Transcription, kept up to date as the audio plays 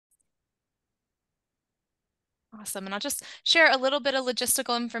Awesome. And I'll just share a little bit of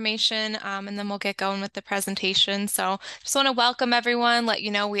logistical information and then we'll get going with the presentation. So just want to welcome everyone, let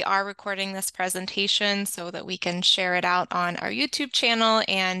you know we are recording this presentation so that we can share it out on our YouTube channel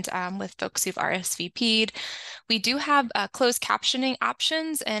and with folks who've RSVP'd. We do have closed captioning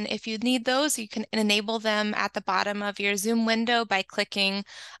options, and if you need those, you can enable them at the bottom of your Zoom window by clicking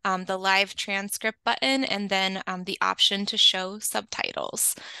the live transcript button and then the option to show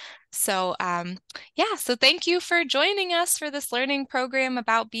subtitles. So so thank you for joining us for this learning program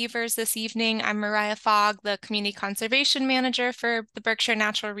about beavers this evening. I'm Mariah Fogg, the Community Conservation Manager for the Berkshire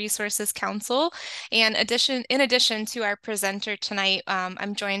Natural Resources Council. And in addition to our presenter tonight,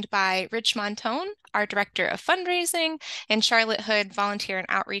 I'm joined by Rich Montone, our Director of Fundraising, and Charlotte Hood, Volunteer and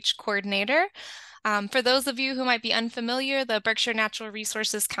Outreach Coordinator. For those of you who might be unfamiliar, the Berkshire Natural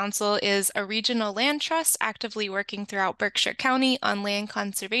Resources Council is a regional land trust actively working throughout Berkshire County on land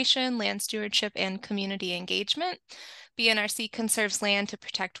conservation, land stewardship, and community engagement. BNRC conserves land to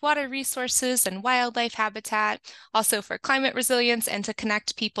protect water resources and wildlife habitat, also for climate resilience and to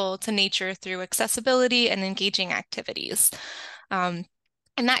connect people to nature through accessibility and engaging activities.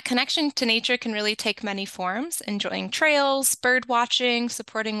 And that connection to nature can really take many forms, enjoying trails, bird watching,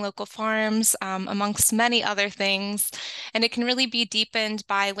 supporting local farms, amongst many other things. And it can really be deepened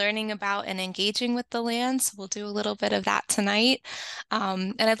by learning about and engaging with the land. So we'll do a little bit of that tonight.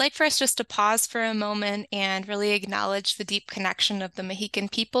 And I'd like for us just to pause for a moment and really acknowledge the deep connection of the Mohican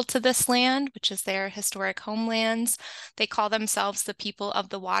people to this land, which is their historic homelands. They call themselves the people of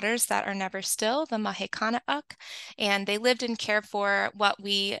the waters that are never still, the Mahekanauk, and they lived and cared for what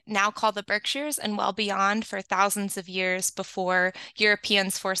we now call the Berkshires and well beyond for thousands of years before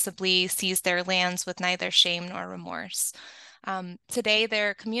Europeans forcibly seized their lands with neither shame nor remorse. Today,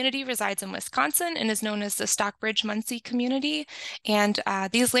 their community resides in Wisconsin and is known as the Stockbridge-Muncie community. And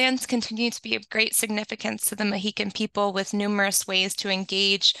these lands continue to be of great significance to the Mohican people with numerous ways to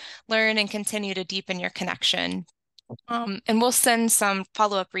engage, learn, and continue to deepen your connection. And we'll send some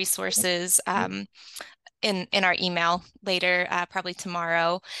follow-up resources in our email later, probably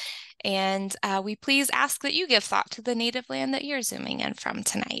tomorrow. And we please ask that you give thought to the native land that you're zooming in from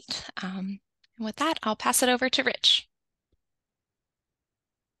tonight. And with that, I'll pass it over to Rich.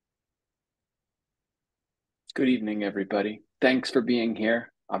 Good evening, everybody. Thanks for being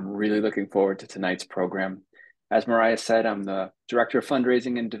here. I'm really looking forward to tonight's program. As Mariah said, I'm the Director of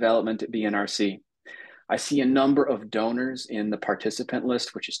Fundraising and Development at BNRC. I see a number of donors in the participant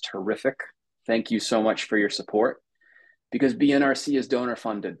list, which is terrific. Thank you so much for your support, because BNRC is donor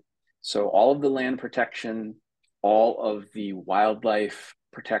funded. So all of the land protection, all of the wildlife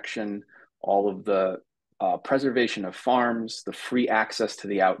protection, all of the preservation of farms, the free access to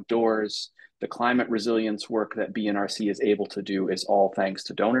the outdoors, the climate resilience work that BNRC is able to do is all thanks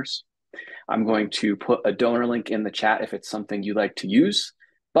to donors. I'm going to put a donor link in the chat if it's something you like to use.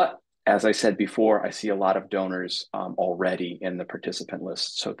 But as I said before, I see a lot of donors already in the participant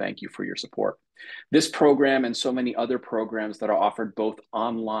list. So thank you for your support. This program and so many other programs that are offered both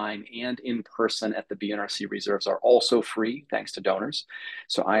online and in person at the BNRC reserves are also free, thanks to donors.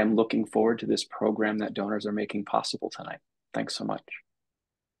 So I am looking forward to this program that donors are making possible tonight. Thanks so much.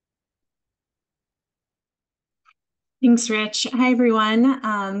 Thanks, Rich. Hi,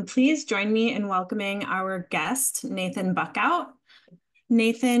 everyone. Please join me in welcoming our guest, Nathan Buckhout.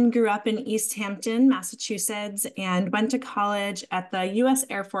 Nathan grew up in East Hampton, Massachusetts, and went to college at the U.S.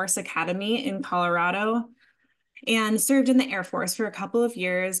 Air Force Academy in Colorado and served in the Air Force for a couple of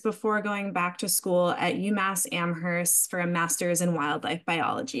years before going back to school at UMass Amherst for a master's in wildlife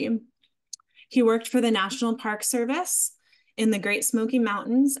biology. He worked for the National Park Service in the Great Smoky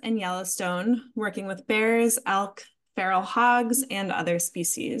Mountains and Yellowstone, working with bears, elk, feral hogs, and other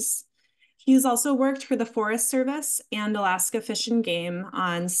species. He's also worked for the Forest Service and Alaska Fish and Game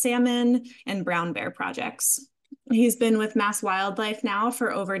on salmon and brown bear projects. He's been with MassWildlife now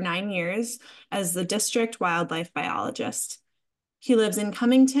for over 9 years as the district wildlife biologist. He lives in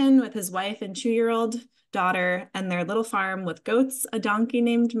Cummington with his wife and 2-year-old daughter and their little farm with goats, a donkey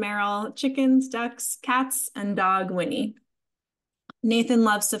named Merrill, chickens, ducks, cats, and dog Winnie. Nathan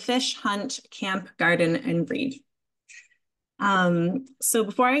loves to fish, hunt, camp, garden, and breed. So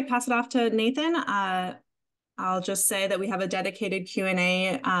before I pass it off to Nathan, I'll just say that we have a dedicated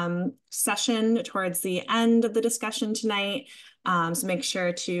Q&A session towards the end of the discussion tonight. So make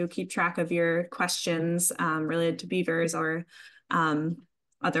sure to keep track of your questions related to beavers or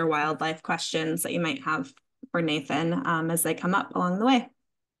other wildlife questions that you might have for Nathan as they come up along the way.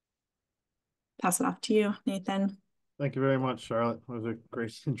 Pass it off to you, Nathan. Thank you very much, Charlotte. That was a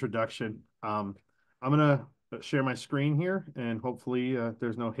great introduction. I'm going to share my screen here, and hopefully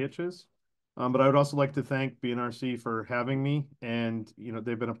there's no hitches. But I would also like to thank BNRC for having me. And,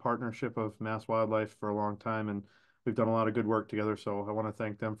 they've been a partnership of Mass Wildlife for a long time, and we've done a lot of good work together. So I want to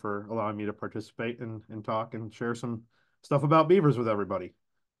thank them for allowing me to participate and talk and share some stuff about beavers with everybody.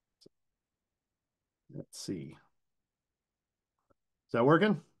 Let's see. Is that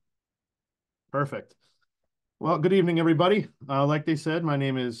working? Perfect. Well, good evening, everybody. Like they said, my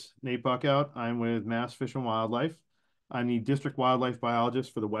name is Nate Buckhout. I'm with Mass Fish and Wildlife. I'm the district wildlife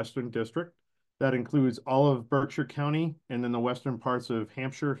biologist for the Western District. That includes all of Berkshire County and then the western parts of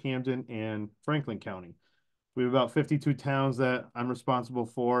Hampshire, Hampden, and Franklin County. We have about 52 towns that I'm responsible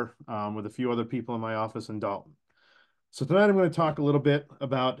for, with a few other people in my office in Dalton. So tonight I'm going to talk a little bit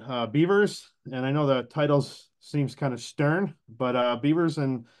about beavers, and I know the titles seems kind of stern, but beavers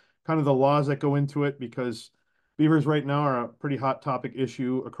and kind of the laws that go into it, because beavers right now are a pretty hot topic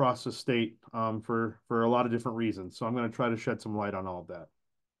issue across the state, for a lot of different reasons. So I'm going to try to shed some light on all of that.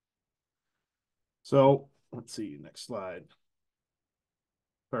 So let's see, next slide.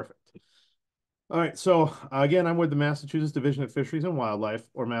 Perfect. All right, so again, I'm with the Massachusetts Division of Fisheries and Wildlife,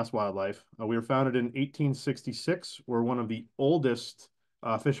 or Mass Wildlife. We were founded in 1866. We're one of the oldest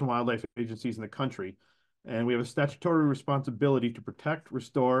fish and wildlife agencies in the country, and we have a statutory responsibility to protect,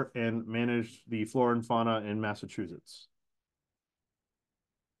 restore, and manage the flora and fauna in Massachusetts.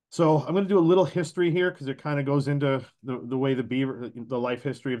 So I'm going to do a little history here because it kind of goes into the way the life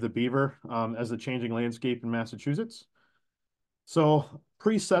history of the beaver, as the changing landscape in Massachusetts. So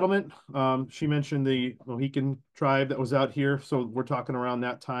pre-settlement, she mentioned the Mohican tribe that was out here. So we're talking around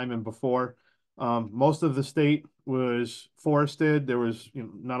that time and before. Most of the state was forested. There was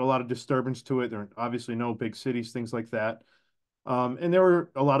not a lot of disturbance to it. There were obviously no big cities, things like that. And there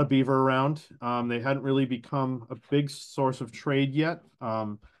were a lot of beaver around. They hadn't really become a big source of trade yet.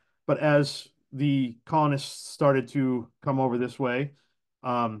 But as the colonists started to come over this way,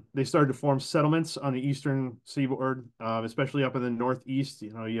 they started to form settlements on the eastern seaboard, especially up in the northeast.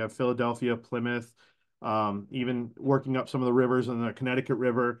 You have Philadelphia, Plymouth, even working up some of the rivers in the Connecticut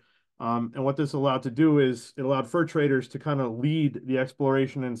River. And what this allowed to do is it allowed fur traders to kind of lead the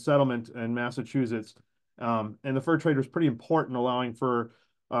exploration and settlement in Massachusetts. And the fur trade was pretty important, allowing for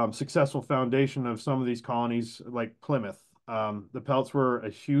successful foundation of some of these colonies like Plymouth. The pelts were a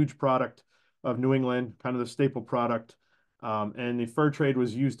huge product of New England, kind of the staple product. And the fur trade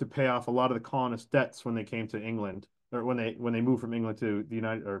was used to pay off a lot of the colonists' debts when they came to England, or when they moved from England to the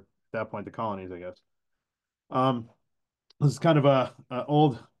United, or at that point the colonies, I guess. Um, this is kind of a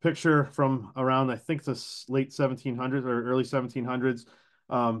old picture from around, I think, the late 1700s or early 1700s.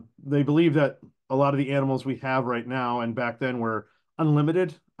 They believe that a lot of the animals we have right now and back then were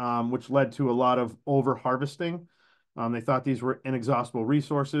unlimited, which led to a lot of over harvesting. They thought these were inexhaustible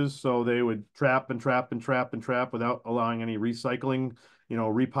resources, so they would trap and trap and trap and trap without allowing any recycling,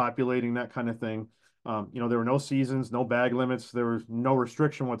 repopulating, that kind of thing. There were no seasons, no bag limits, there was no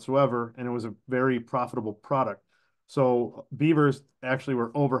restriction whatsoever, and it was a very profitable product. So beavers actually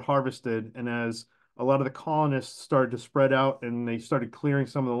were over harvested, and as a lot of the colonists started to spread out and they started clearing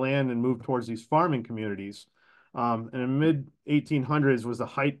some of the land and move towards these farming communities, and in mid 1800s was the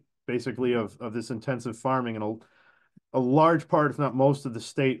height basically of this intensive farming, and a large part, if not most of the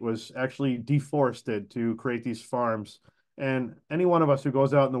state was actually deforested to create these farms. And any one of us who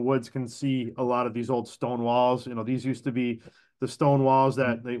goes out in the woods can see a lot of these old stone walls. These used to be the stone walls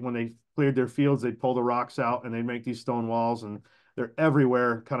that when they cleared their fields, they'd pull the rocks out and they'd make these stone walls, and they're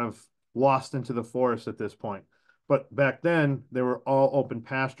everywhere, kind of lost into the forest at this point. But back then, they were all open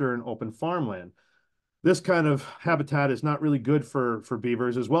pasture and open farmland. This kind of habitat is not really good for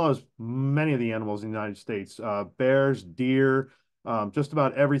beavers, as well as many of the animals in the United States. Bears, deer, just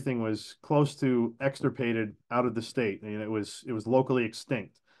about everything was close to extirpated out of the state. It was locally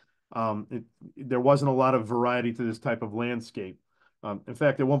extinct. There wasn't a lot of variety to this type of landscape. In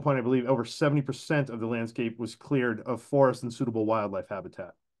fact, at one point, I believe over 70% of the landscape was cleared of forest and suitable wildlife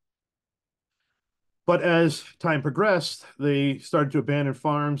habitat. But as time progressed, they started to abandon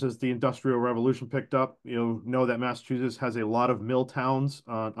farms as the Industrial Revolution picked up. Know that Massachusetts has a lot of mill towns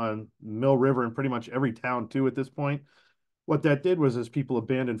on Mill River, and pretty much every town too at this point. What that did was, as people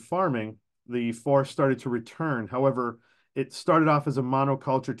abandoned farming, the forest started to return. However, it started off as a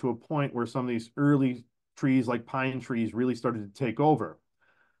monoculture to a point where some of these early trees, like pine trees, really started to take over.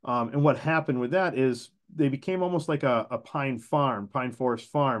 And what happened with that is they became almost like a pine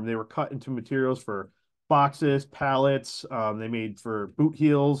forest farm. They were cut into materials for boxes, pallets. They made for boot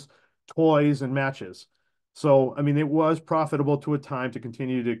heels, toys, and matches. So, I mean, it was profitable to a time to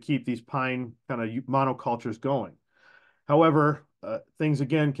continue to keep these pine kind of monocultures going. However, things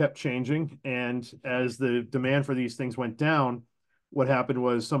again kept changing. And as the demand for these things went down, what happened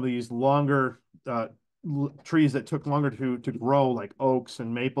was some of these longer trees that took longer to grow, like oaks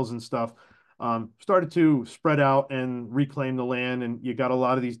and maples and stuff, started to spread out and reclaim the land. And you got a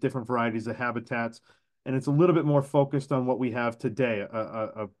lot of these different varieties of habitats. And it's a little bit more focused on what we have today,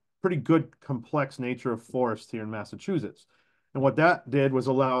 a pretty good complex nature of forest here in Massachusetts. And what that did was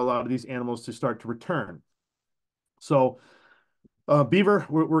allow a lot of these animals to start to return. So beaver,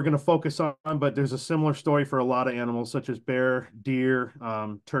 we're going to focus on, but there's a similar story for a lot of animals, such as bear, deer,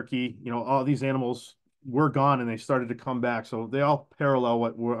 turkey. All these animals were gone and they started to come back. So they all parallel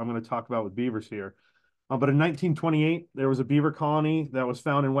what I'm going to talk about with beavers here. But in 1928, there was a beaver colony that was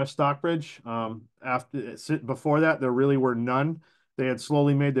found in West Stockbridge. Before that, there really were none. They had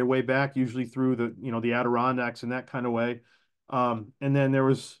slowly made their way back, usually through the Adirondacks and that kind of way. And then there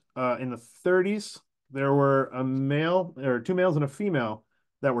was in the 30s, there were two males and a female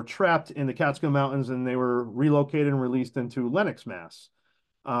that were trapped in the Catskill Mountains, and they were relocated and released into Lenox, Mass.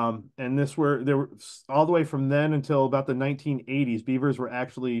 And there were all the way from then until about the 1980s, beavers were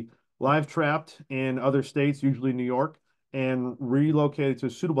actually live trapped in other states, usually New York, and relocated to a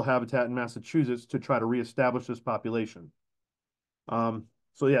suitable habitat in Massachusetts to try to reestablish this population. So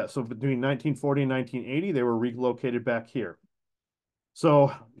between 1940 and 1980, they were relocated back here.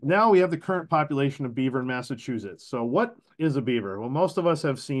 So now we have the current population of beaver in Massachusetts. So what is a beaver? Well, most of us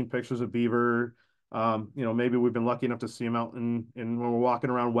have seen pictures of beaver. Maybe we've been lucky enough to see them out in when we're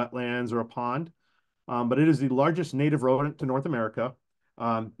walking around wetlands or a pond. But it is the largest native rodent to North America.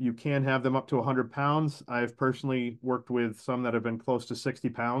 You can have them up to 100 pounds. I've personally worked with some that have been close to 60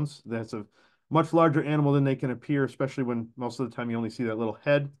 pounds. That's a much larger animal than they can appear, especially when most of the time you only see that little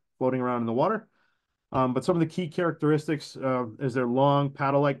head floating around in the water. But some of the key characteristics is their long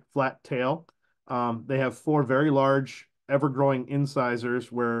paddle-like flat tail. They have four very large ever-growing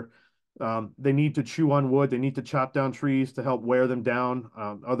incisors where they need to chew on wood. They need to chop down trees to help wear them down.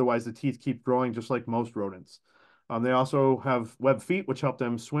 Otherwise, the teeth keep growing just like most rodents. They also have web feet, which help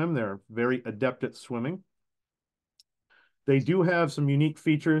them swim. They're very adept at swimming. They do have some unique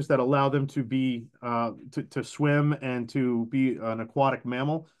features that allow them to be to swim and to be an aquatic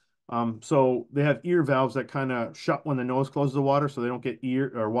mammal. So they have ear valves that kind of shut when the nose closes the water, so they don't get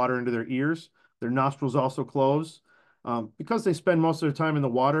ear or water into their ears. Their nostrils also close. Because they spend most of their time in the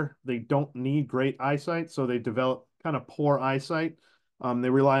water, they don't need great eyesight, so they develop kind of poor eyesight. They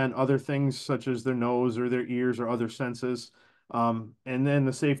rely on other things such as their nose or their ears or other senses. And then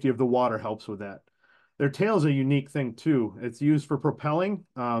the safety of the water helps with that. Their tail is a unique thing too. It's used for propelling,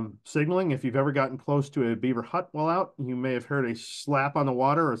 signaling. If you've ever gotten close to a beaver hut while out, you may have heard a slap on the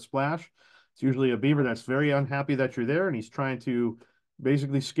water or a splash. It's usually a beaver that's very unhappy that you're there, and he's trying to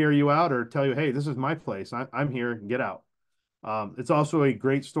basically scare you out or tell you, hey, this is my place. I'm here, get out. It's also a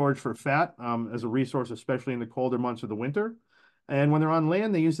great storage for fat as a resource, especially in the colder months of the winter. And when they're on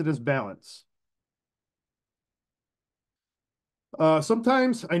land, they use it as balance.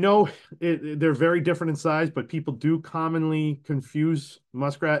 Sometimes I know they're very different in size, but people do commonly confuse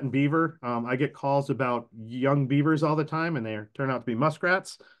muskrat and beaver. I get calls about young beavers all the time, and they turn out to be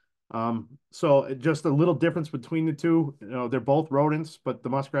muskrats. So just a little difference between the two. They're both rodents, but the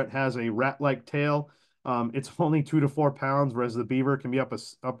muskrat has a rat-like tail. It's only 2 to 4 pounds, whereas the beaver can be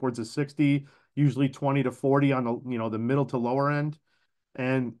upwards of 60, usually 20 to 40 on the middle to lower end.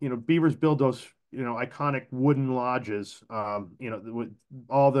 And beavers build those iconic wooden lodges, with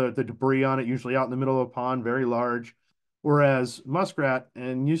all the debris on it, usually out in the middle of a pond, very large. Whereas muskrat,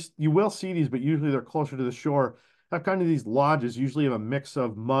 and you will see these, but usually they're closer to the shore, have kind of these lodges, usually of a mix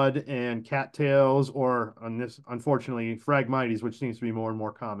of mud and cattails, or on this, unfortunately, phragmites, which seems to be more and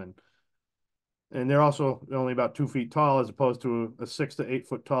more common. And they're also only about 2 feet tall, as opposed to a 6 to 8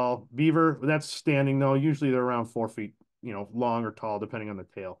 foot tall beaver. That's standing though. Usually they're around 4 feet, long or tall, depending on the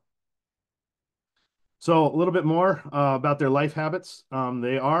tail. So a little bit more about their life habits.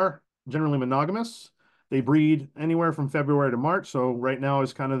 They are generally monogamous. They breed anywhere from February to March. So right now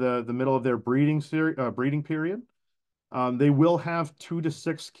is kind of the middle of their breeding period. They will have 2 to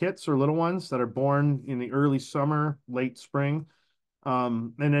 6 kits or little ones that are born in the early summer, late spring.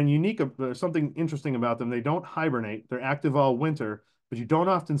 And then something interesting about them, they don't hibernate. They're active all winter, but you don't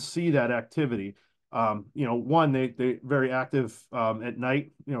often see that activity. They very active at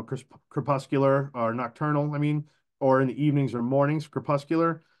night, crepuscular or nocturnal, or in the evenings or mornings,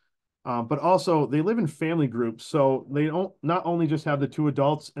 crepuscular. But also they live in family groups. So they don't not only just have the 2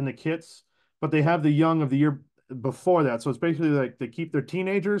 adults and the kits, but they have the young of the year before that. So it's basically like they keep their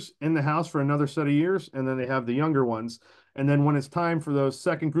teenagers in the house for another set of years, and then they have the younger ones. And then when it's time for the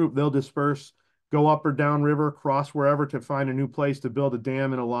second group, they'll disperse, go up or down river, cross wherever to find a new place to build a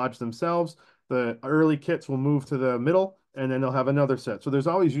dam and a lodge themselves. The early kits will move to the middle, and then they'll have another set. So there's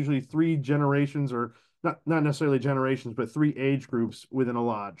always usually 3 generations, or not necessarily generations, but 3 age groups within a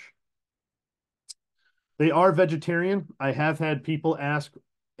lodge. They are vegetarian. I have had people ask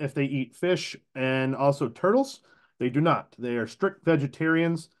if they eat fish and also turtles. They do not. They are strict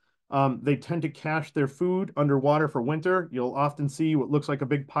vegetarians. They tend to cache their food underwater for winter. You'll often see what looks like a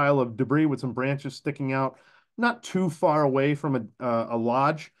big pile of debris with some branches sticking out, not too far away from a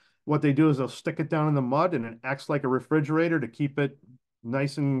lodge. What they do is they'll stick it down in the mud, and it acts like a refrigerator to keep it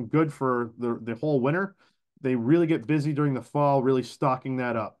nice and good for the whole winter. They really get busy during the fall, really stocking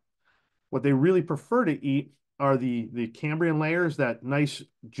that up. What they really prefer to eat are the Cambrian layers, that nice,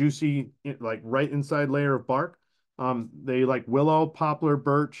 juicy, like right inside layer of bark. They like willow, poplar,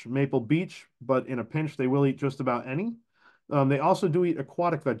 birch, maple, beech, but in a pinch, they will eat just about any. They also do eat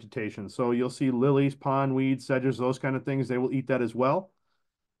aquatic vegetation. So you'll see lilies, pondweed, sedges, those kind of things. They will eat that as well.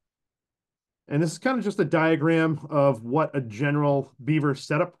 And this is kind of just a diagram of what a general beaver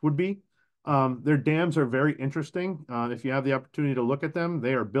setup would be. Their dams are very interesting. If you have the opportunity to look at them,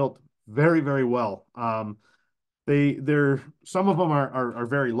 they are built very, very well. They're some of them are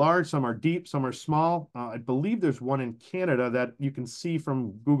very large, some are deep, some are small. I believe there's one in Canada that you can see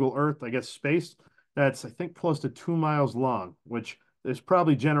from Google Earth, I guess space, that's I think close to 2 miles long, which there's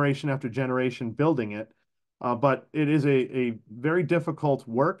probably generation after generation building it. But it is a very difficult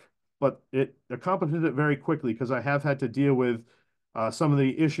work, but it accomplishes it very quickly, because I have had to deal with some of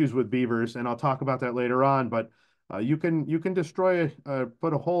the issues with beavers, and I'll talk about that later on. But you can destroy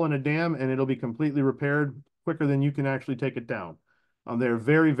put a hole in a dam, and it'll be completely repaired quicker than you can actually take it down. They're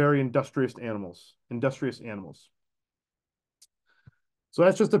very, very industrious animals. So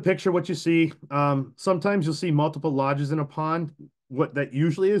that's just a picture of what you see. Sometimes you'll see multiple lodges in a pond. What that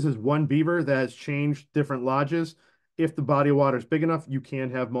usually is one beaver that has changed different lodges. If the body of water is big enough, you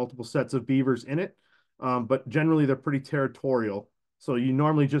can have multiple sets of beavers in it. But generally they're pretty territorial. So you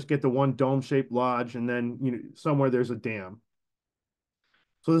normally just get the one dome-shaped lodge, and then somewhere there's a dam.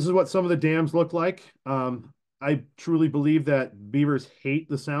 So this is what some of the dams look like. I truly believe that beavers hate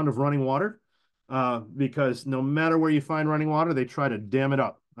the sound of running water, because no matter where you find running water, they try to dam it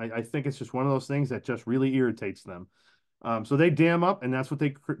up. I think it's just one of those things that just really irritates them. So they dam up, and that's what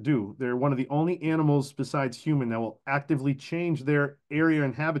they do. They're one of the only animals besides human that will actively change their area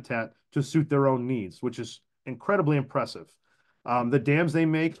and habitat to suit their own needs, which is incredibly impressive. The dams they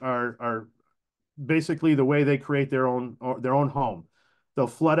make are basically the way they create their own home. They'll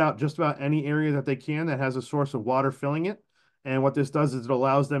flood out just about any area that they can that has a source of water filling it. And what this does is it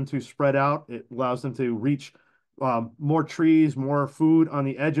allows them to spread out. It allows them to reach more trees, more food on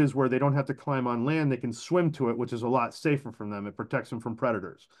the edges where they don't have to climb on land. They can swim to it, which is a lot safer from them. It protects them from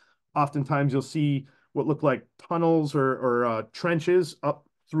predators. Oftentimes you'll see what look like tunnels or trenches up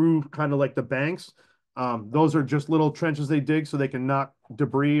through kind of like the banks. Those are just little trenches they dig so they can knock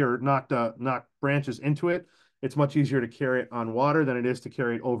debris or knock branches into it. It's much easier to carry it on water than it is to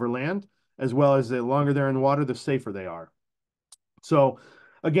carry it over land, as well as the longer they're in the water, the safer they are. So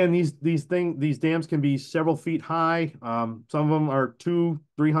again, these dams can be several feet high. Some of them are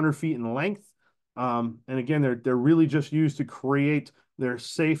 200-300 feet in length. And again, they're really just used to create their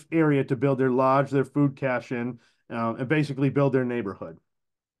safe area to build their lodge, their food cache in, and basically build their neighborhood.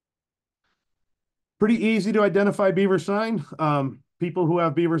 Pretty easy to identify beaver sign. People who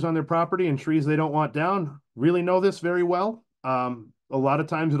have beavers on their property and trees they don't want down really know this very well. A lot of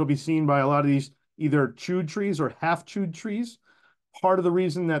times it'll be seen by a lot of these either chewed trees or half chewed trees. Part of the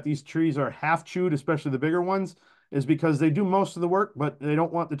reason that these trees are half chewed, especially the bigger ones, is because they do most of the work, but they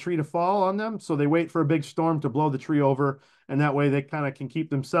don't want the tree to fall on them. So they wait for a big storm to blow the tree over. And that way they kind of can keep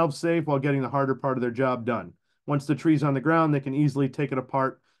themselves safe while getting the harder part of their job done. Once the tree's on the ground, they can easily take it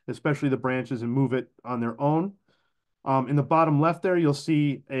apart, especially the branches, and move it on their own. In the bottom left there, you'll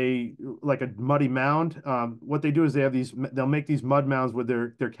see like a muddy mound. What they do is they'll make these mud mounds with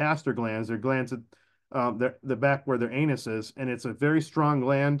their castor glands, their glands at the back where their anus is, and it's a very strong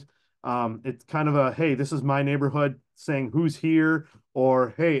gland. It's kind of a, hey, this is my neighborhood, saying who's here,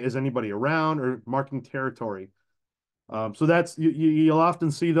 or hey, is anybody around, or marking territory. So that's you'll often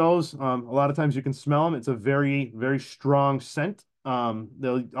see those. A lot of times you can smell them. It's a very, very strong scent.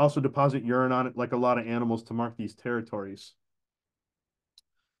 They'll also deposit urine on it like a lot of animals to mark these territories.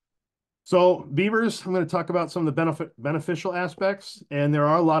 So beavers, I'm going to talk about some of the beneficial aspects, and there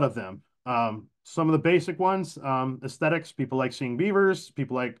are a lot of them. Some of the basic ones, aesthetics. People like seeing beavers.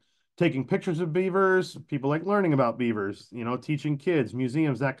 People like taking pictures of beavers. People like learning about beavers, teaching kids,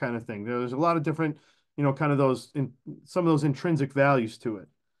 museums, that kind of thing. There's a lot of different, kind of some of those intrinsic values to it.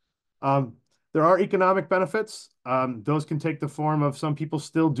 There are economic benefits. Those can take the form of some people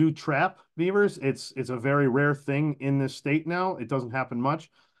still do trap beavers. It's a very rare thing in this state now. It doesn't happen much.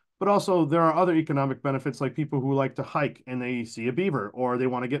 But also there are other economic benefits like people who like to hike and they see a beaver or they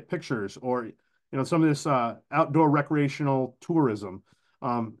want to get pictures or some of this outdoor recreational tourism.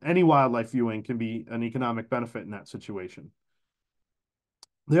 Any wildlife viewing can be an economic benefit in that situation.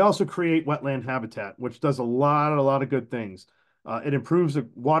 They also create wetland habitat, which does a lot of good things. It improves the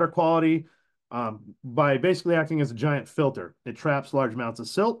water quality by basically acting as a giant filter. It traps large amounts of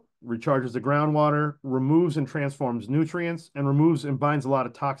silt, recharges the groundwater, removes and transforms nutrients, and removes and binds a lot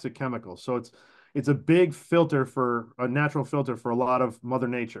of toxic chemicals. So it's a big filter for a natural filter for a lot of Mother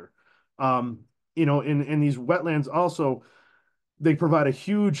Nature. In these wetlands also they provide a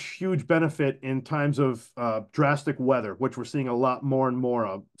huge benefit in times of drastic weather, which we're seeing a lot more and more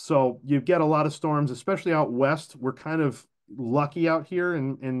of. So you get a lot of storms, especially out west. We're kind of lucky out here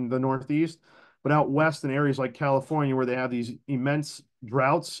in the Northeast, but out west in areas like California where they have these immense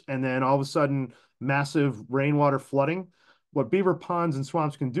droughts and then all of a sudden massive rainwater flooding. What beaver ponds and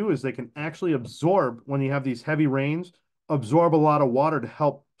swamps can do is they can actually absorb, when you have these heavy rains, absorb a lot of water to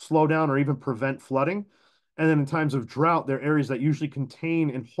help slow down or even prevent flooding. And then in times of drought, they're areas that usually contain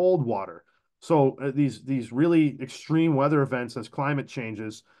and hold water. So these really extreme weather events as climate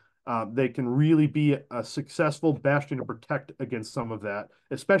changes, they can really be a successful bastion to protect against some of that,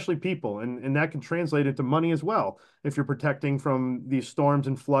 especially people. And that can translate into money as well. If you're protecting from these storms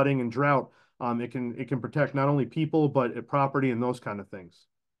and flooding and drought, it can protect not only people, but property and those kind of things.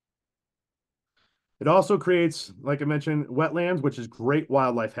 It also creates, like I mentioned, wetlands, which is great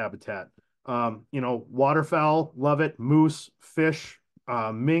wildlife habitat. Waterfowl, love it. Moose, fish,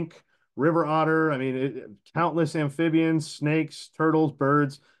 mink, river otter. I mean, countless amphibians, snakes, turtles,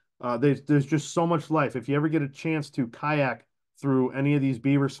 birds. There's just so much life. If you ever get a chance to kayak through any of these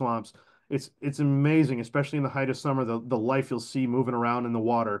beaver swamps, it's amazing, especially in the height of summer, the life you'll see moving around in the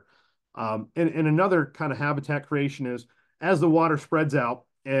water. And another kind of habitat creation is as the water spreads out,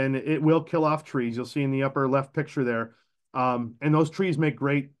 and it will kill off trees. You'll see in the upper left picture there. And those trees make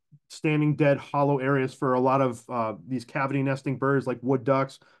great standing dead hollow areas for a lot of these cavity nesting birds like wood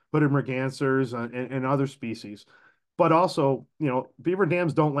ducks, hooded mergansers, and other species. But also, beaver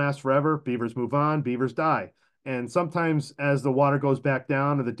dams don't last forever. Beavers move on, beavers die. And sometimes as the water goes back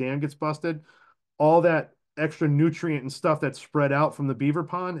down or the dam gets busted, all that extra nutrient and stuff that's spread out from the beaver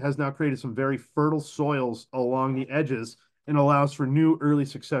pond has now created some very fertile soils along the edges and allows for new early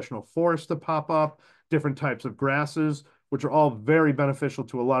successional forests to pop up, different types of grasses, which are all very beneficial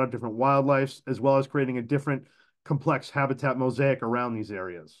to a lot of different wildlife, as well as creating a different complex habitat mosaic around these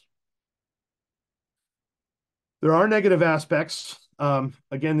areas. There are negative aspects.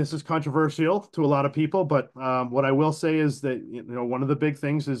 Again, this is controversial to a lot of people, but what I will say is that one of the big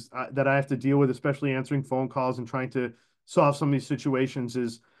things is that I have to deal with, especially answering phone calls and trying to solve some of these situations,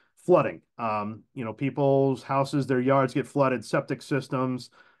 is flooding. People's houses, their yards get flooded, septic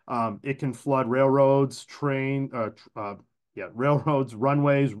systems. It can flood railroads, railroads,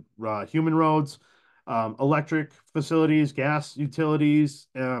 runways, human roads, electric facilities, gas utilities,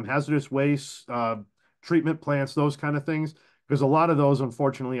 hazardous waste, treatment plants, those kind of things, because a lot of those,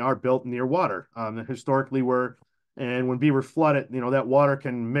 unfortunately, are built near water. Historically were, and when beavers flood it, that water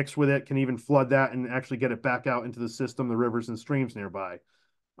can mix with it, can even flood that and actually get it back out into the system, the rivers and streams nearby.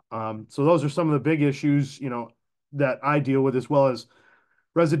 So those are some of the big issues, that I deal with, as well as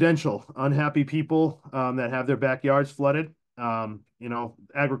residential, unhappy people that have their backyards flooded.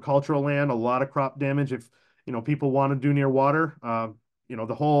 Agricultural land, a lot of crop damage. If, people want to do near water,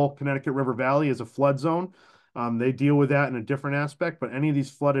 the whole Connecticut River Valley is a flood zone. They deal with that in a different aspect, but any of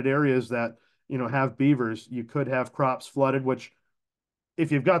these flooded areas that, have beavers, you could have crops flooded, which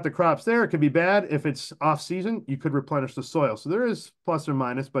if you've got the crops there, it could be bad. If it's off season, you could replenish the soil. So there is plus or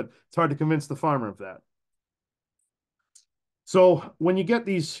minus, but it's hard to convince the farmer of that. So when you get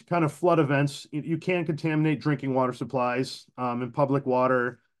these kind of flood events, you can contaminate drinking water supplies and public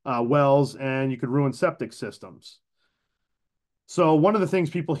water wells, and you could ruin septic systems. So one of the things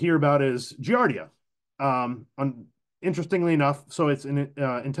people hear about is Giardia. Interestingly enough, so it's an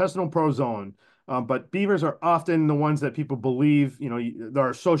intestinal protozoan, but beavers are often the ones that people believe,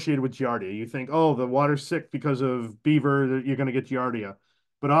 are associated with Giardia. You think, oh, the water's sick because of beaver, you're going to get Giardia.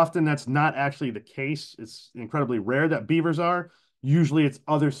 But often that's not actually the case. It's incredibly rare that beavers are. Usually it's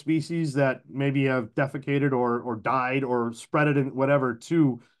other species that maybe have defecated or died or spread it in whatever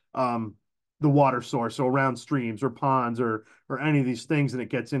to the water source, so around streams or ponds or any of these things, and it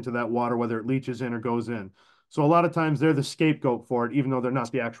gets into that water, whether it leaches in or goes in. So a lot of times they're the scapegoat for it, even though they're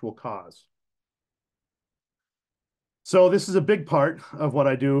not the actual cause. So this is a big part of what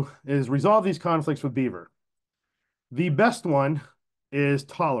I do, is resolve these conflicts with beaver. The best one is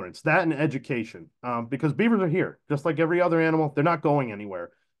tolerance, that and education, because beavers are here, just like every other animal. They're not going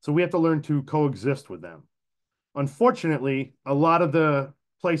anywhere. So we have to learn to coexist with them. Unfortunately, a lot of the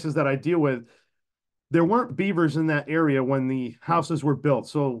places that I deal with, there weren't beavers in that area when the houses were built.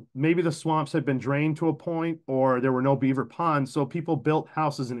 So maybe the swamps had been drained to a point, or there were no beaver ponds. So people built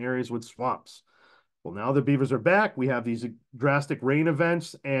houses in areas with swamps. Well, now the beavers are back. We have these drastic rain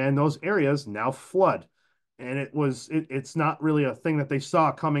events, and those areas now flood. And it's not really a thing that they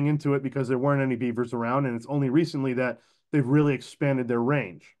saw coming into it because there weren't any beavers around. And it's only recently that they've really expanded their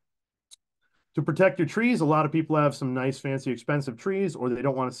range. To protect your trees, a lot of people have some nice, fancy, expensive trees, or they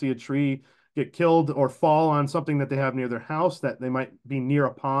don't want to see a tree get killed or fall on something that they have near their house that they might be near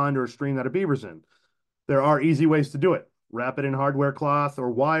a pond or a stream that a beaver's in. There are easy ways to do it. Wrap it in hardware cloth or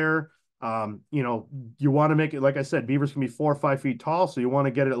wire. You want to make it, like I said, beavers can be 4 or 5 feet tall, so you want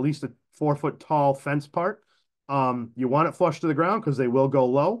to get it at least a 4-foot tall fence part. You want it flush to the ground because they will go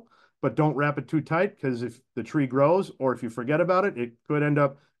low, but don't wrap it too tight because if the tree grows or if you forget about it, it could end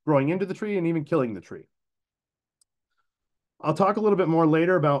up growing into the tree and even killing the tree. I'll talk a little bit more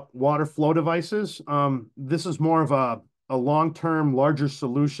later about water flow devices. This is more of a long-term, larger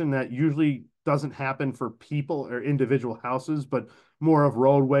solution that usually doesn't happen for people or individual houses, but more of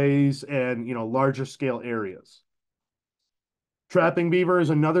roadways and larger scale areas. Trapping beaver is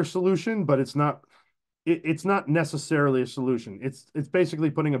another solution, but it's not necessarily a solution. It's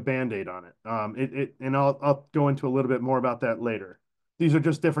basically putting a Band-Aid on it. And I'll go into a little bit more about that later. These are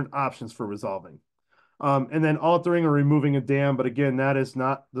just different options for resolving. And then altering or removing a dam, but again, that is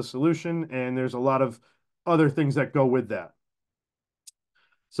not the solution, and there's a lot of other things that go with that.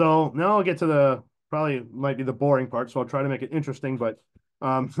 So now I'll get to the probably might be the boring part, so I'll try to make it interesting, but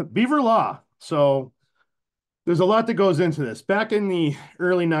beaver law. So there's a lot that goes into this. Back in the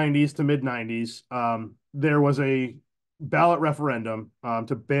early 90s to mid 90s, there was a ballot referendum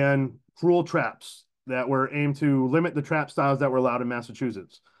to ban cruel traps that were aimed to limit the trap styles that were allowed in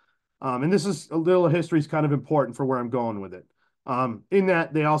Massachusetts. And this is a little history is kind of important for where I'm going with it. In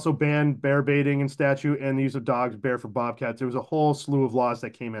that they also banned bear baiting in statute and the use of dogs, bear for bobcats. There was a whole slew of laws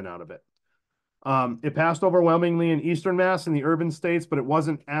that came in out of it. It passed overwhelmingly in Eastern Mass in the urban states, but it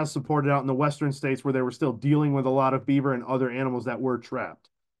wasn't as supported out in the Western states where they were still dealing with a lot of beaver and other animals that were trapped.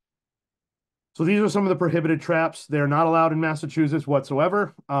 So these are some of the prohibited traps. They're not allowed in Massachusetts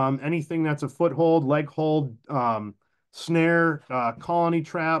whatsoever. Anything that's a foothold, leg hold, snare, colony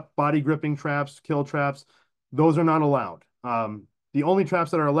trap, body gripping traps, kill traps, those are not allowed. The only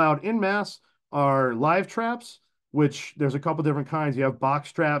traps that are allowed in Mass are live traps, which there's a couple different kinds. You have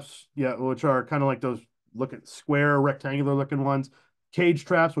box traps, yeah, which are kind of like those square, rectangular looking ones. Cage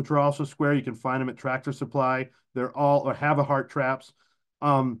traps, which are also square. You can find them at Tractor Supply. They're all or have a heart traps.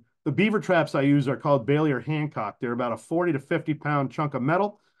 The beaver traps I use are called Bailey or Hancock. They're about a 40 to 50 pound chunk of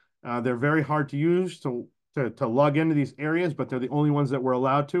metal. They're very hard to use to lug into these areas, but they're the only ones that we're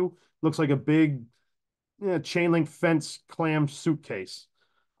allowed to. Looks like a big chain link fence clam suitcase.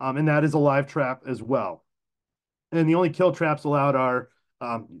 And that is a live trap as well. And the only kill traps allowed are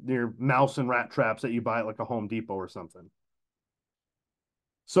your mouse and rat traps that you buy at like a Home Depot or something.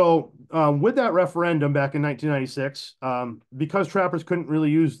 So with that referendum back in 1996, because trappers couldn't really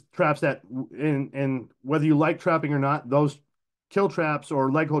use traps that, and whether you like trapping or not, those kill traps or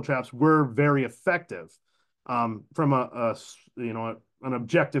leg hold traps were very effective from an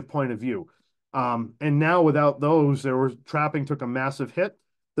objective point of view. And now without those, trapping took a massive hit.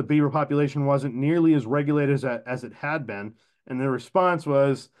 The beaver population wasn't nearly as regulated as it had been. And the response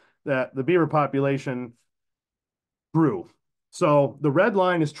was that the beaver population grew. So the red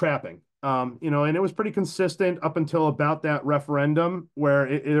line is trapping, and it was pretty consistent up until about that referendum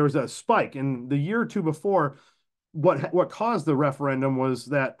where there was a spike. In the year or two before, what caused the referendum was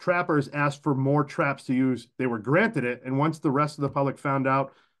that trappers asked for more traps to use. They were granted it, and once the rest of the public found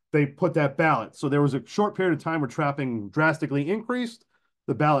out, they put that ballot. So there was a short period of time where trapping drastically increased.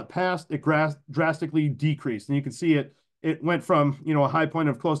 The ballot passed, it drastically decreased, and you can see it went from a high point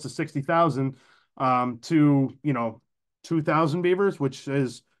of close to 60,000 to 2,000 beavers, which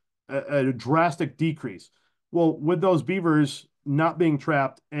is a drastic decrease. Well, with those beavers not being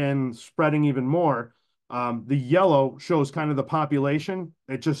trapped and spreading even more, the yellow shows kind of the population.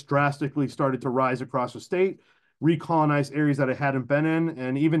 It just drastically started to rise across the state, recolonize areas that it hadn't been in,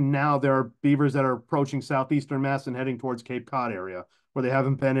 and even now there are beavers that are approaching southeastern Mass and heading towards Cape Cod area, where they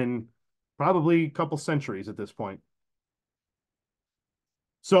haven't been in probably a couple centuries at this point.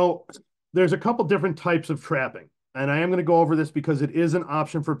 So there's a couple different types of trapping, and I am going to go over this because it is an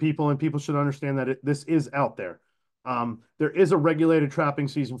option for people, and people should understand that this is out there. There is a regulated trapping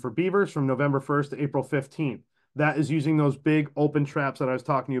season for beavers from November 1st to April 15th. That is using those big open traps that I was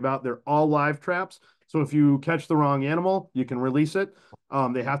talking to you about. They're all live traps. So if you catch the wrong animal, you can release it.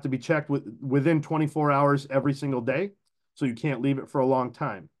 They have to be checked within 24 hours every single day. So you can't leave it for a long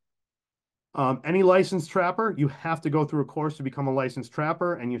time. Any licensed trapper, you have to go through a course to become a licensed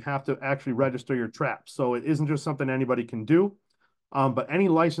trapper, and you have to actually register your traps. So it isn't just something anybody can do, but any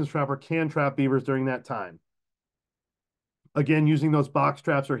licensed trapper can trap beavers during that time. Again, using those box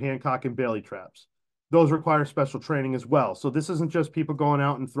traps or Hancock and Bailey traps. Those require special training as well. So this isn't just people going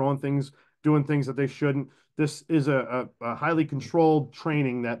out and throwing things, doing things that they shouldn't. This is a highly controlled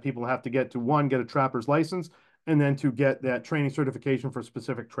training that people have to get to, one, get a trapper's license, and then to get that training certification for a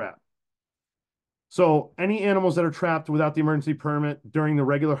specific trap. So any animals that are trapped without the emergency permit during the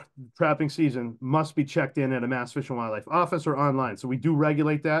regular trapping season must be checked in at a Mass Fish and Wildlife office or online. So we do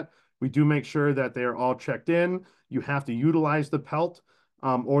regulate that. We do make sure that they are all checked in. You have to utilize the pelt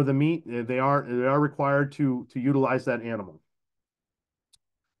or the meat. They are required to utilize that animal.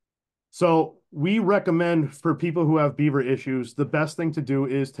 So we recommend for people who have beaver issues, the best thing to do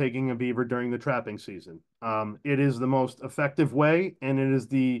is taking a beaver during the trapping season. It is the most effective way, and it is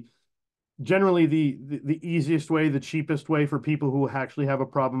generally the easiest way, the cheapest way for people who actually have a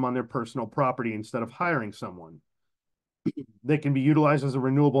problem on their personal property instead of hiring someone. They can be utilized as a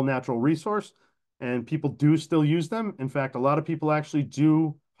renewable natural resource, and people do still use them. In fact, a lot of people actually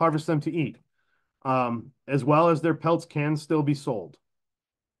do harvest them to eat, as well as their pelts can still be sold.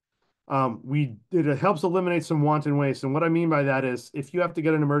 It helps eliminate some wanton waste. And what I mean by that is if you have to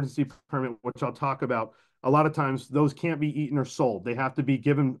get an emergency permit, which I'll talk about, a lot of times those can't be eaten or sold. They have to be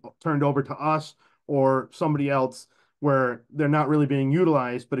turned over to us or somebody else where they're not really being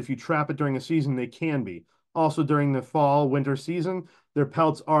utilized. But if you trap it during a season, they can be. Also during the fall, winter season, their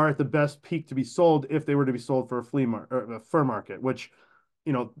pelts are at the best peak to be sold if they were to be sold for a flea market or a fur market, which,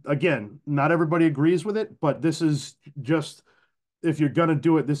 again, not everybody agrees with it, but this is just, if you're going to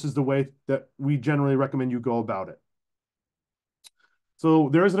do it, this is the way that we generally recommend you go about it. So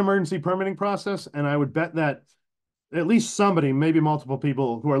there is an emergency permitting process, and I would bet that at least somebody, maybe multiple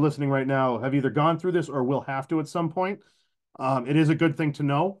people who are listening right now, have either gone through this or will have to at some point. It is a good thing to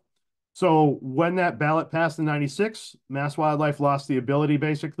know. So when that ballot passed in '96, Mass Wildlife lost the ability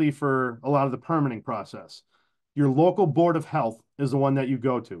basically for a lot of the permitting process. Your local board of health is the one that you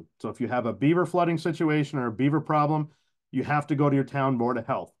go to. So if you have a beaver flooding situation or a beaver problem, you have to go to your town board of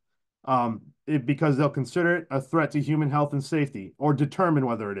health because they'll consider it a threat to human health and safety or determine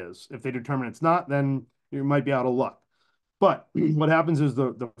whether it is. If they determine it's not, then you might be out of luck. But what happens is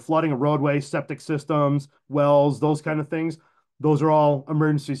the flooding of roadways, septic systems, wells, those kind of things, those are all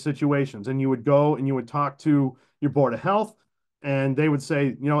emergency situations. And you would go and you would talk to your board of health, and they would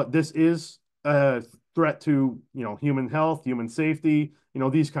say, this is a threat to, human health, human safety,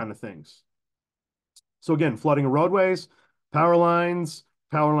 these kind of things. So again, flooding of roadways, power lines,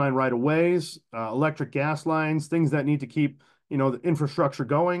 power line right-of-ways, electric gas lines, things that need to keep, the infrastructure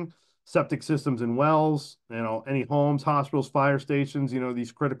going, septic systems and wells, any homes, hospitals, fire stations,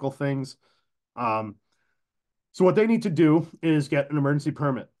 these critical things. So what they need to do is get an emergency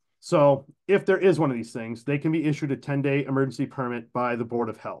permit. So if there is one of these things, they can be issued a 10-day emergency permit by the Board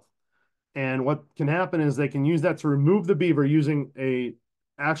of Health. And what can happen is they can use that to remove the beaver using a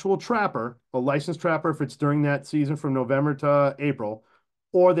actual trapper, a licensed trapper if it's during that season from November to April,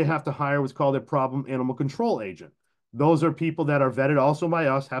 or they have to hire what's called a problem animal control agent. Those are people that are vetted also by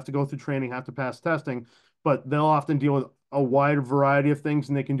us, have to go through training, have to pass testing, but they'll often deal with a wide variety of things,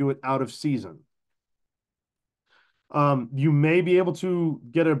 and they can do it out of season. You may be able to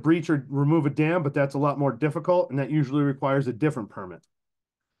get a breach or remove a dam, but that's a lot more difficult, and that usually requires a different permit.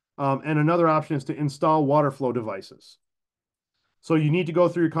 And another option is to install water flow devices. So you need to go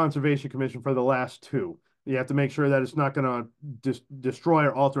through your Conservation Commission for the last two. You have to make sure that it's not going to destroy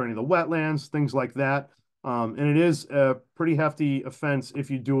or alter any of the wetlands, things like that. And it is a pretty hefty offense if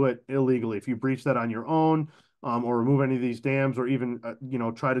you do it illegally. If you breach that on your own, or remove any of these dams, or even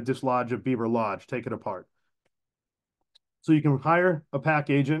try to dislodge a beaver lodge, take it apart. So you can hire a pack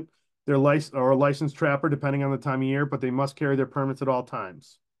agent, they're licensed or a licensed trapper depending on the time of year, but they must carry their permits at all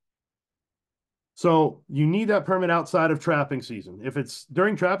times. So you need that permit outside of trapping season. If it's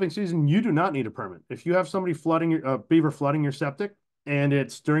during trapping season, you do not need a permit. If you have somebody beaver flooding your septic and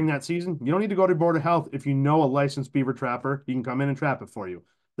it's during that season, you don't need to go to Board of Health. If you know a licensed beaver trapper, he can come in and trap it for you.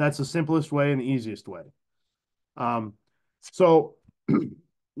 That's the simplest way and the easiest way. So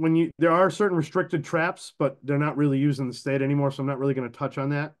there are certain restricted traps, but they're not really used in the state anymore, so I'm not really going to touch on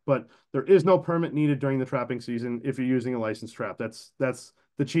that. But there is no permit needed during the trapping season if you're using a licensed trap. That's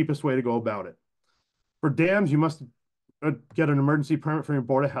the cheapest way to go about it. For dams, you must get an emergency permit from your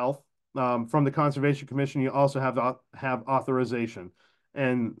Board of Health. From the Conservation Commission, you also have to have authorization.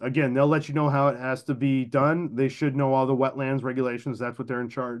 And again, they'll let you know how it has to be done. They should know all the wetlands regulations. That's what they're in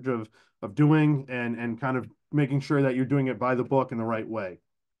charge of doing, and kind of making sure that you're doing it by the book in the right way.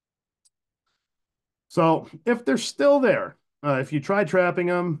 So if they're still there, if you tried trapping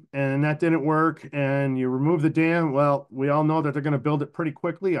them and that didn't work and you remove the dam, well, we all know that they're going to build it pretty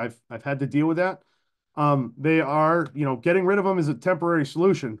quickly. I've had to deal with that. They are, getting rid of them is a temporary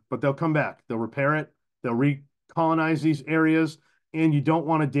solution, but they'll come back. They'll repair it. They'll recolonize these areas, and you don't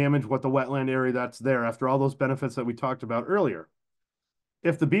want to damage what the wetland area that's there after all those benefits that we talked about earlier.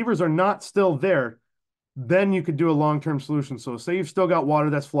 If the beavers are not still there, then you could do a long-term solution. So say you've still got water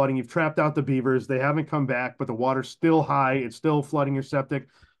that's flooding, you've trapped out the beavers, they haven't come back, but the water's still high, it's still flooding your septic.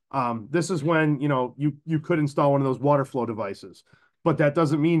 This is when, you could install one of those water flow devices. But that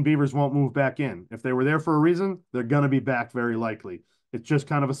doesn't mean beavers won't move back in. If they were there for a reason, they're going to be back very likely. It's just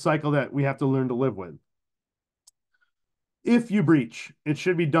kind of a cycle that we have to learn to live with. If you breach, it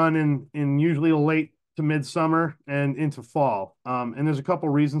should be done in usually late to midsummer and into fall. And there's a couple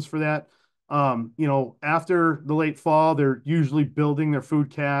reasons for that. After the late fall, they're usually building their food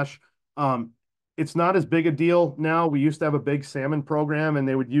cache. It's not as big a deal now. We used to have a big salmon program, and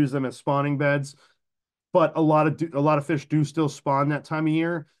they would use them as spawning beds. But a lot of fish do still spawn that time of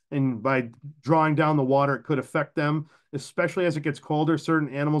year, and by drawing down the water, it could affect them, especially as it gets colder. Certain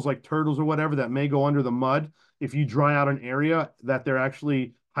animals like turtles or whatever that may go under the mud. If you dry out an area that they're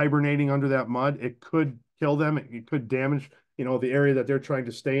actually hibernating under that mud, it could kill them. It could damage, the area that they're trying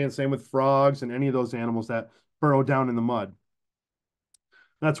to stay in. Same with frogs and any of those animals that burrow down in the mud.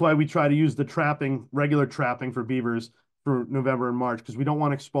 That's why we try to use the regular trapping for beavers for November and March, because we don't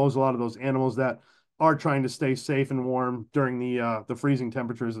want to expose a lot of those animals that are trying to stay safe and warm during the freezing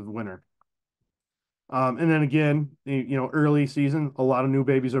temperatures of the winter. And then again, early season, a lot of new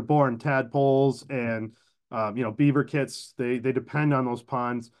babies are born, tadpoles and beaver kits. They depend on those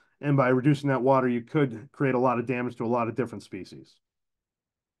ponds, and by reducing that water, you could create a lot of damage to a lot of different species.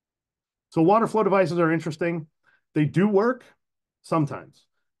 So water flow devices are interesting. They do work sometimes.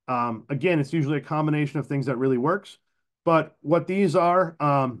 Again, it's usually a combination of things that really works. But what these are,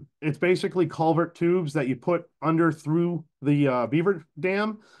 it's basically culvert tubes that you put through the beaver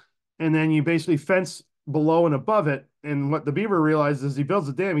dam, and then you basically fence below and above it. And what the beaver realizes is he builds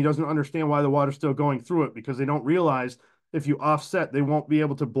a dam, he doesn't understand why the water's still going through it, because they don't realize if you offset, they won't be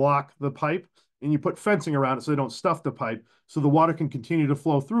able to block the pipe, and you put fencing around it so they don't stuff the pipe, so the water can continue to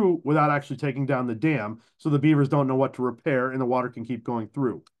flow through without actually taking down the dam, so the beavers don't know what to repair and the water can keep going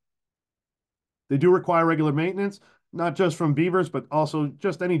through. They do require regular maintenance, not just from beavers, but also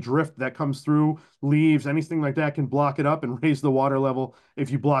just any drift that comes through, leaves, anything like that can block it up and raise the water level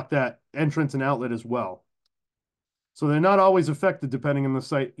if you block that entrance and outlet as well. So they're not always affected depending on the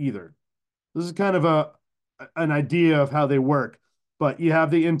site either. This is kind of an idea of how they work, but you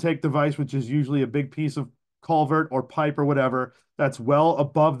have the intake device, which is usually a big piece of culvert or pipe or whatever that's well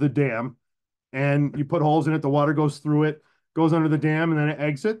above the dam, and you put holes in it, the water goes through it, goes under the dam, and then it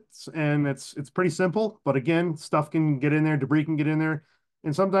exits, and it's pretty simple. But again, stuff can get in there, debris can get in there,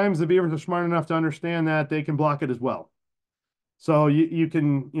 and sometimes the beavers are smart enough to understand that they can block it as well. So you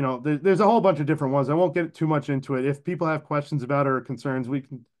can, there's a whole bunch of different ones. I won't get too much into it. If people have questions about it or concerns, we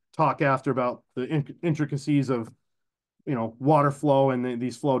can talk after about the intricacies of, water flow and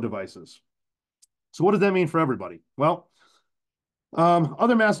these flow devices. So what does that mean for everybody? Well,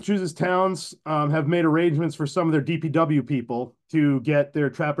 other Massachusetts towns have made arrangements for some of their DPW people to get their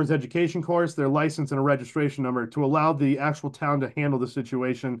trapper's education course, their license, and a registration number to allow the actual town to handle the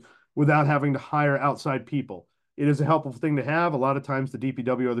situation without having to hire outside people. It is a helpful thing to have. A lot of times the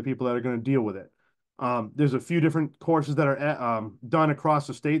DPW are the people that are going to deal with it. There's a few different courses that are done across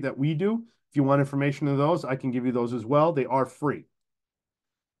the state that we do. If you want information on those, I can give you those as well. They are free.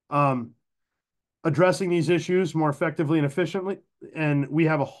 Addressing these issues more effectively and efficiently. And we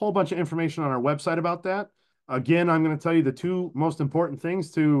have a whole bunch of information on our website about that. Again, I'm going to tell you the two most important things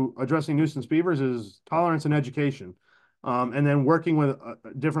to addressing nuisance beavers is tolerance and education. And then working with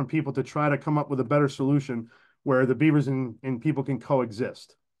different people to try to come up with a better solution where the beavers and people can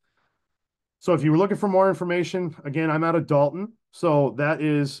coexist. So if you were looking for more information, again, I'm out of Dalton. So that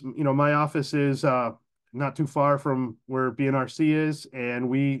is, my office is not too far from where BNRC is.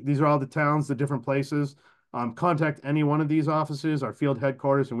 And these are all the towns, the different places. Contact any one of these offices, our field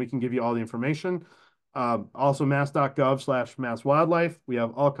headquarters, and we can give you all the information. Also mass.gov/masswildlife. We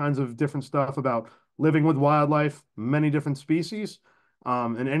have all kinds of different stuff about living with wildlife, many different species,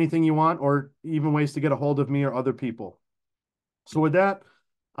 and anything you want, or even ways to get a hold of me or other people. So with that,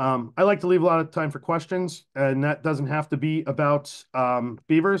 I like to leave a lot of time for questions, and that doesn't have to be about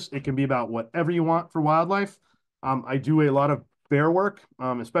beavers. It can be about whatever you want for wildlife. I do a lot of bear work,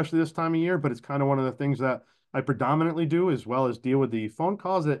 especially this time of year, but it's kind of one of the things that I predominantly do, as well as deal with the phone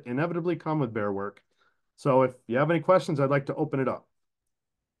calls that inevitably come with bear work. So if you have any questions, I'd like to open it up.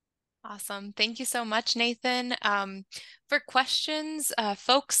 Awesome. Thank you so much, Nathan. For questions,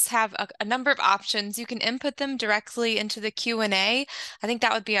 folks have a number of options. You can input them directly into the Q&A. I think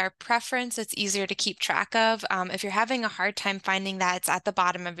that would be our preference. It's easier to keep track of. If you're having a hard time finding that, it's at the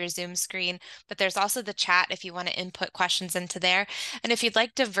bottom of your Zoom screen, but there's also the chat if you want to input questions into there. And if you'd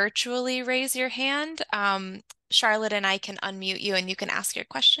like to virtually raise your hand, Charlotte and I can unmute you and you can ask your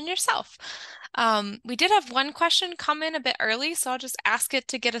question yourself. We did have one question come in a bit early, so I'll just ask it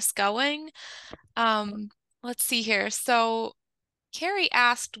to get us going. Let's see here. So Carrie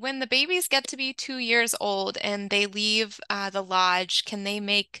asked, when the babies get to be 2 years old and they leave the lodge, can they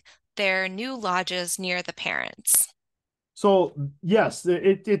make their new lodges near the parents? So yes,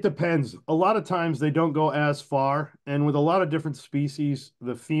 it depends. A lot of times they don't go as far, and with a lot of different species,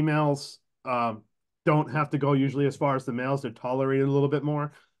 the females don't have to go usually as far as the males. They're tolerated a little bit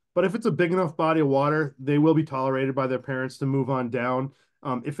more. But if it's a big enough body of water, they will be tolerated by their parents to move on down.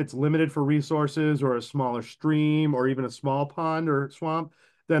 If it's limited for resources or a smaller stream or even a small pond or swamp,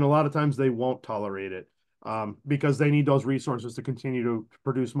 then a lot of times they won't tolerate it because they need those resources to continue to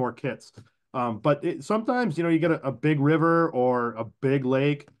produce more kits. But sometimes, you get a big river or a big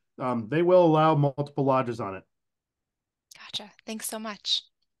lake, they will allow multiple lodges on it. Gotcha. Thanks so much.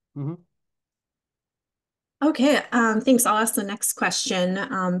 Mm-hmm. Okay, thanks. I'll ask the next question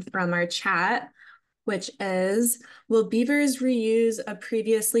from our chat, which is, will beavers reuse a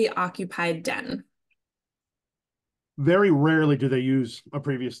previously occupied den? Very rarely do they use a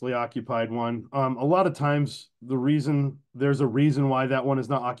previously occupied one. A lot of times there's a reason why that one is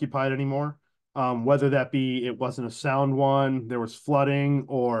not occupied anymore. Whether that be it wasn't a sound one, there was flooding,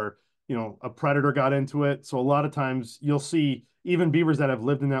 or a predator got into it. So a lot of times you'll see even beavers that have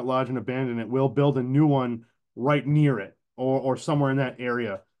lived in that lodge and abandoned it will build a new one right near it or somewhere in that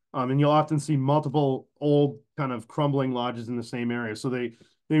area. And you'll often see multiple old kind of crumbling lodges in the same area. So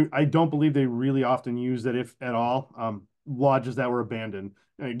I don't believe they really often use that, if at all, lodges that were abandoned.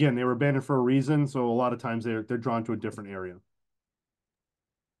 Again, they were abandoned for a reason, so a lot of times they're drawn to a different area.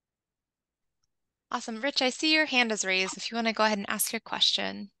 Awesome. Rich, I see your hand is raised if you want to go ahead and ask your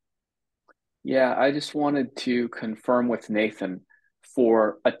question. Yeah, I just wanted to confirm with Nathan,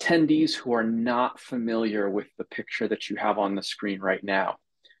 for attendees who are not familiar with the picture that you have on the screen right now.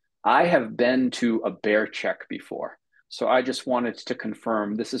 I have been to a bear check before. So I just wanted to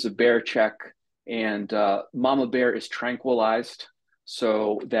confirm this is a bear check, and Mama Bear is tranquilized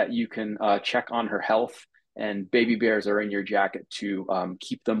so that you can check on her health, and baby bears are in your jacket to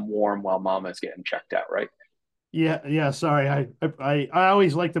keep them warm while Mama is getting checked out, right? Yeah. Sorry, I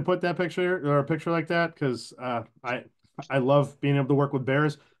always like to put that picture or a picture like that because I love being able to work with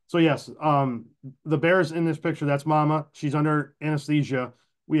bears. So yes, the bears in this picture, that's Mama. She's under anesthesia.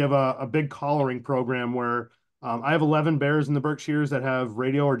 We have a big collaring program where I have 11 bears in the Berkshires that have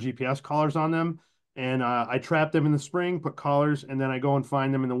radio or GPS collars on them, and I trap them in the spring, put collars, and then I go and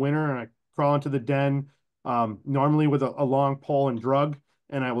find them in the winter, and I crawl into the den, normally with a long pole and drug,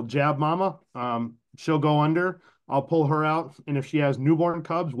 and I will jab Mama. She'll go under. I'll pull her out, and if she has newborn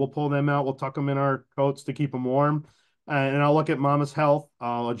cubs, we'll pull them out. We'll tuck them in our coats to keep them warm, and I'll look at Mama's health.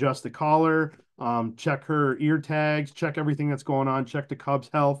 I'll adjust the collar, check her ear tags, check everything that's going on, check the cubs'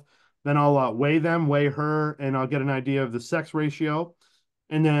 health. Then I'll weigh them, weigh her, and I'll get an idea of the sex ratio.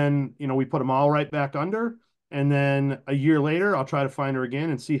 And then, we put them all right back under. And then a year later, I'll try to find her again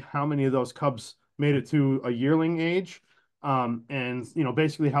and see how many of those cubs made it to a yearling age. And,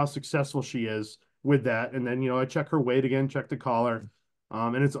 basically how successful she is with that. And then, I check her weight again, check the collar.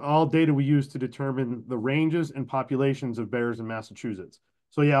 And it's all data we use to determine the ranges and populations of bears in Massachusetts.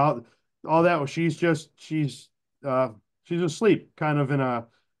 So yeah, all that, she's asleep, kind of in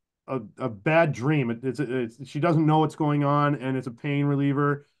a bad dream. She doesn't know what's going on, and it's a pain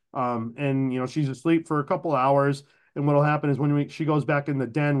reliever. And she's asleep for a couple hours. And what'll happen is when she goes back in the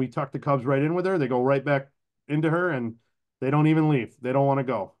den, we tuck the cubs right in with her. They go right back into her, and they don't even leave. They don't want to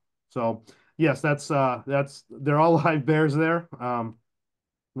go. So yes, they're all live bears there.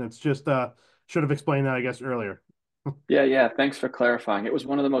 That's just should have explained that, I guess, earlier. Yeah. Thanks for clarifying. It was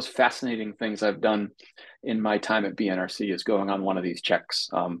one of the most fascinating things I've done in my time at BNRC is going on one of these checks.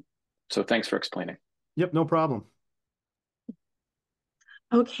 So thanks for explaining. Yep, no problem.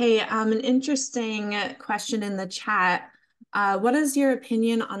 Okay, an interesting question in the chat. What is your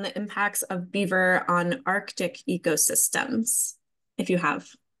opinion on the impacts of beaver on Arctic ecosystems? if you have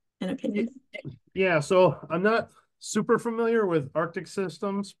an opinion. Yeah, so I'm not super familiar with Arctic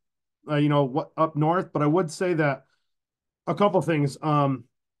systems, what up north, but I would say that a couple things.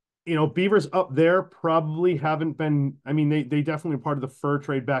 Beavers up there probably haven't been, I mean, they definitely were part of the fur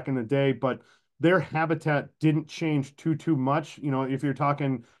trade back in the day, but their habitat didn't change too much. If you're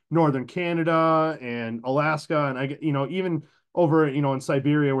talking northern Canada and Alaska, and even over, in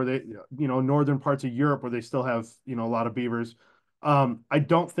Siberia where they, northern parts of Europe where they still have, a lot of beavers. I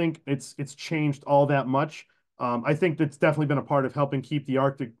don't think it's changed all that much. I think that's definitely been a part of helping keep the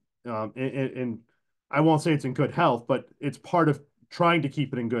Arctic in I won't say it's in good health, but it's part of trying to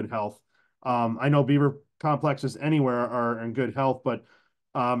keep it in good health. I know beaver complexes anywhere are in good health, but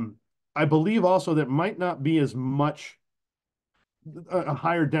I believe also that might not be as much a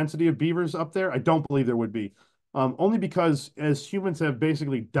higher density of beavers up there. I don't believe there would be. Only because as humans have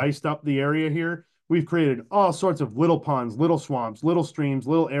basically diced up the area here, we've created all sorts of little ponds, little swamps, little streams,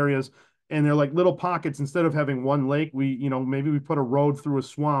 little areas, and they're like little pockets. Instead of having one lake, maybe we put a road through a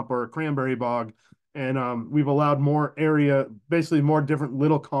swamp or a cranberry bog, and we've allowed more area, basically more different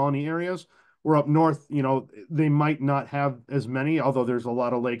little colony areas. Where up north, they might not have as many, although there's a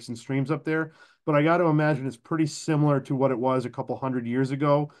lot of lakes and streams up there, but I got to imagine it's pretty similar to what it was a couple hundred years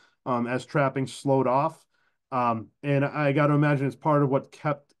ago, as trapping slowed off. And I got to imagine it's part of what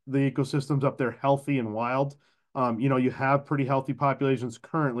kept the ecosystems up there healthy and wild. You have pretty healthy populations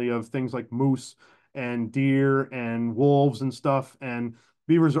currently of things like moose and deer and wolves and stuff. And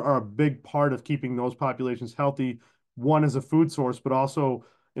beavers are a big part of keeping those populations healthy. One as a food source, but also,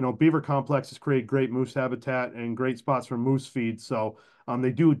 beaver complexes create great moose habitat and great spots for moose feed. So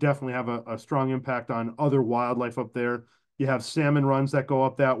they do definitely have a strong impact on other wildlife up there. You have salmon runs that go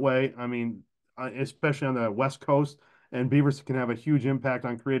up that way. I mean, especially on the West Coast, and beavers can have a huge impact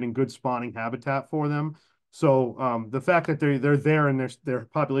on creating good spawning habitat for them. So the fact that they're there and their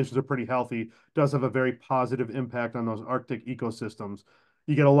populations are pretty healthy does have a very positive impact on those Arctic ecosystems.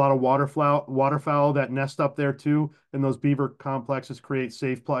 You get a lot of waterfowl that nest up there too, and those beaver complexes create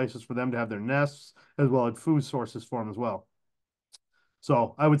safe places for them to have their nests as well as food sources for them as well.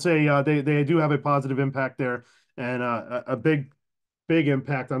 So I would say they do have a positive impact there and a big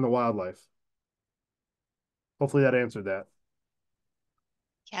impact on the wildlife. Hopefully that answered that.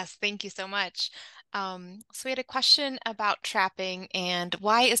 Yes, thank you so much. So we had a question about trapping and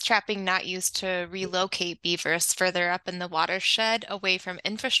why is trapping not used to relocate beavers further up in the watershed away from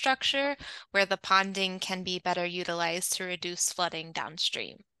infrastructure where the ponding can be better utilized to reduce flooding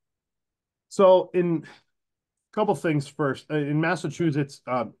downstream? So in a couple things first, in Massachusetts,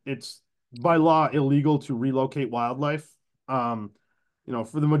 it's by law illegal to relocate wildlife. Um,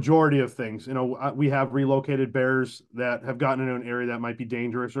 for the majority of things, we have relocated bears that have gotten into an area that might be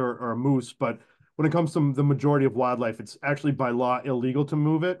dangerous or a moose, but when it comes to the majority of wildlife, it's actually by law illegal to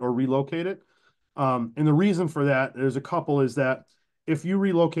move it or relocate it. And the reason for that, there's a couple, is that if you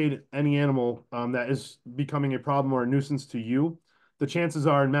relocate any animal that is becoming a problem or a nuisance to you, the chances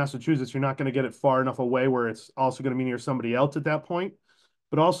are in Massachusetts, you're not going to get it far enough away where it's also going to be near somebody else at that point.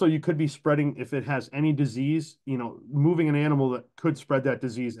 But also, you could be spreading, if it has any disease, moving an animal that could spread that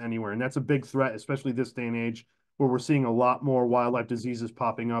disease anywhere. And that's a big threat, especially this day and age where we're seeing a lot more wildlife diseases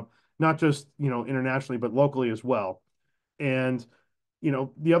popping up, not just, internationally, but locally as well. And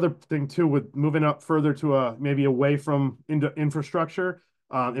the other thing too, with moving up further to maybe away from into infrastructure,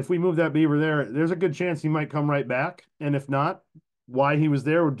 if we move that beaver there, there's a good chance he might come right back. And if not, why he was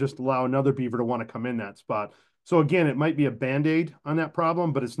there would just allow another beaver to want to come in that spot. So again, it might be a band-aid on that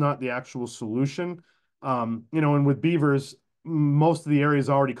problem, but it's not the actual solution. And with beavers, most of the area is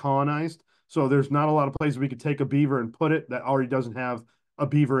already colonized. So there's not a lot of places we could take a beaver and put it that already doesn't have a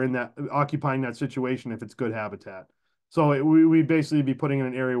beaver in that occupying that situation if it's good habitat. So we'd basically be putting in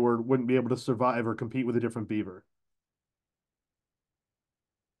an area where it wouldn't be able to survive or compete with a different beaver.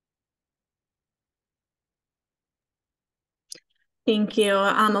 Thank you.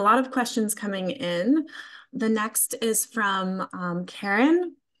 A lot of questions coming in. The next is from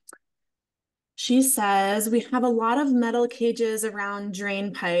Karen. She says, we have a lot of metal cages around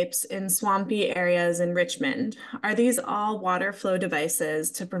drain pipes in swampy areas in Richmond. Are these all water flow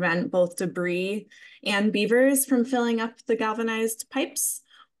devices to prevent both debris and beavers from filling up the galvanized pipes?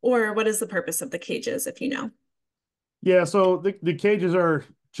 Or what is the purpose of the cages, if you know? Yeah, so the cages are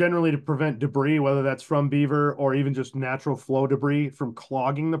generally to prevent debris, whether that's from beaver or even just natural flow debris from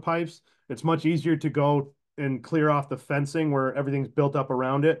clogging the pipes. It's much easier to go and clear off the fencing where everything's built up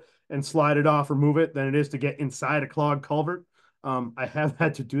around it and slide it off or move it than it is to get inside a clogged culvert. I have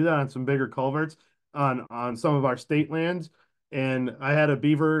had to do that on some bigger culverts on some of our state lands, and I had a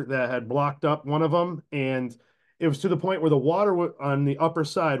beaver that had blocked up one of them, and it was to the point where the water on the upper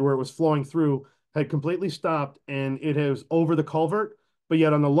side where it was flowing through had completely stopped and it was over the culvert, but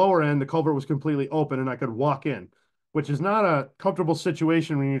yet on the lower end, the culvert was completely open and I could walk in, which is not a comfortable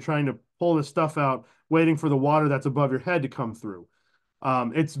situation when you're trying to pull this stuff out, waiting for the water that's above your head to come through.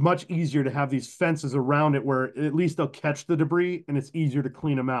 It's much easier to have these fences around it where at least they'll catch the debris and it's easier to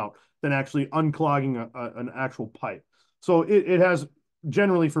clean them out than actually unclogging an actual pipe. So it has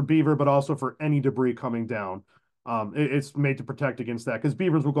generally for beaver, but also for any debris coming down. It's made to protect against that because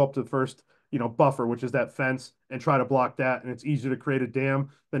beavers will go up to the first, buffer, which is that fence, and try to block that. And it's easier to create a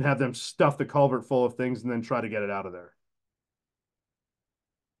dam than have them stuff the culvert full of things and then try to get it out of there.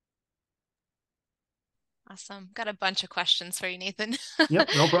 Awesome. Got a bunch of questions for you, Nathan. Yep,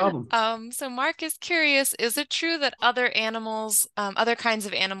 no problem. So Mark is curious, is it true that other animals, other kinds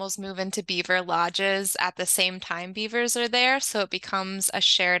of animals move into beaver lodges at the same time beavers are there, so it becomes a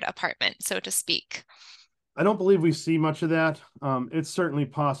shared apartment, so to speak? I don't believe we see much of that. It's certainly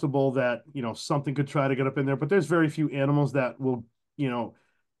possible that, something could try to get up in there, but there's very few animals that will,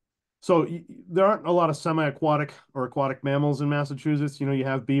 so there aren't a lot of semi-aquatic or aquatic mammals in Massachusetts. You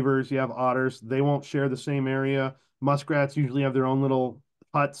have beavers, you have otters. They won't share the same area. Muskrats usually have their own little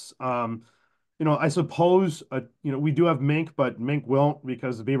huts. I suppose, we do have mink, but mink won't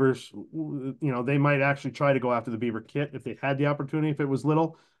because the beavers, they might actually try to go after the beaver kit if they had the opportunity, if it was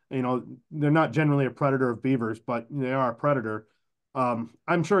little. They're not generally a predator of beavers, but they are a predator.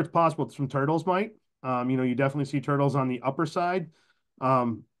 I'm sure it's possible some turtles might. You definitely see turtles on the upper side.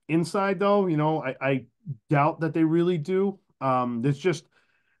 Inside though, I doubt that they really do. There's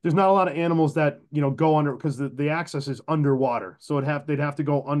not a lot of animals that go under because the access is underwater, so they'd have to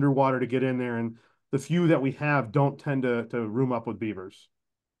go underwater to get in there, and the few that we have don't tend to room up with beavers.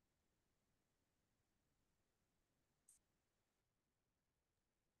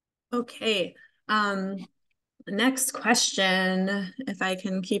 Okay. Next question, if I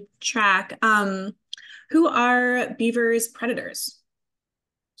can keep track. Who are beavers' predators?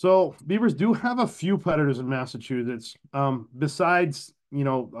 So beavers do have a few predators in Massachusetts. Besides,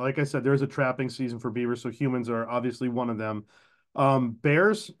 like I said, there's a trapping season for beavers, so humans are obviously one of them.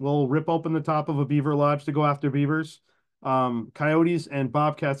 Bears will rip open the top of a beaver lodge to go after beavers. Coyotes and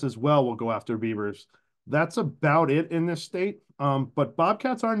bobcats as well will go after beavers. That's about it in this state. But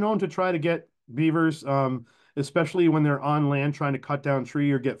bobcats are known to try to get beavers, especially when they're on land trying to cut down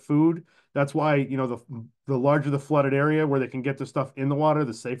tree or get food. That's why, the larger the flooded area where they can get the stuff in the water,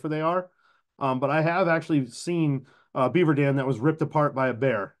 the safer they are. But I have actually seen a beaver dam that was ripped apart by a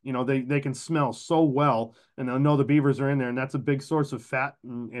bear. They can smell so well and they'll know the beavers are in there. And that's a big source of fat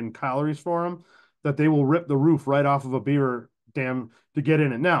and calories for them that they will rip the roof right off of a beaver dam to get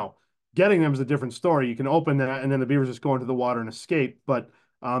in it. Now, getting them is a different story. You can open that and then the beavers just go into the water and escape. But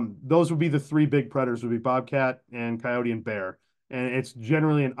those would be the three big predators would be bobcat and coyote and bear. And it's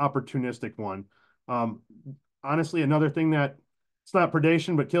generally an opportunistic one. Um, Honestly, another thing that it's not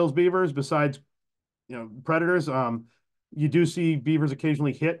predation but kills beavers besides predators. You do see beavers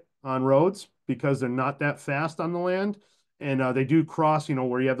occasionally hit on roads because they're not that fast on the land, and they do cross.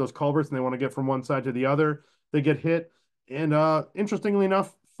 Where you have those culverts and they want to get from one side to the other, they get hit. And interestingly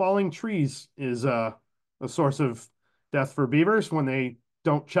enough, falling trees is a source of death for beavers when they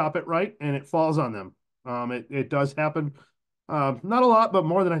don't chop it right and it falls on them. It does happen. Not a lot, but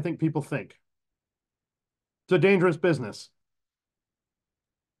more than I think people think. It's a dangerous business.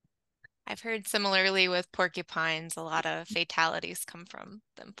 I've heard similarly with porcupines, a lot of fatalities come from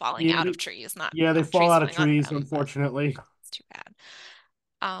them falling Yeah, out of trees, not yeah, they fall trees out of falling on trees, them, but unfortunately. it's too bad.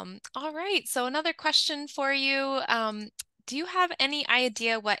 All right, so another question for you. Do you have any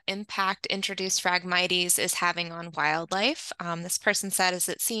idea what impact introduced Phragmites is having on wildlife? This person said, as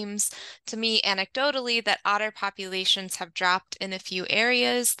it seems to me anecdotally that otter populations have dropped in a few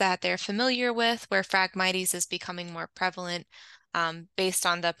areas that they're familiar with, where Phragmites is becoming more prevalent, based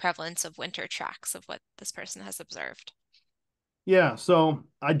on the prevalence of winter tracks of what this person has observed. Yeah, so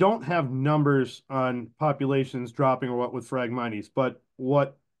I don't have numbers on populations dropping or what with Phragmites, but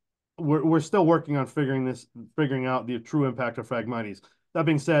what we're still working on figuring out the true impact of Phragmites. That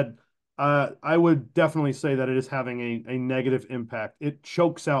being said, I would definitely say that it is having a negative impact. It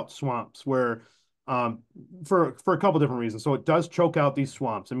chokes out swamps where, um, for a couple different reasons. So it does choke out these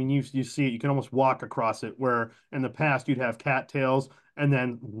swamps. I mean, you see it, you can almost walk across it, where in the past you'd have cattails and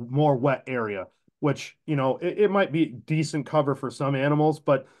then more wet area, which, it might be decent cover for some animals,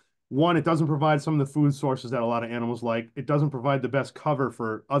 but one, it doesn't provide some of the food sources that a lot of animals like. It doesn't provide the best cover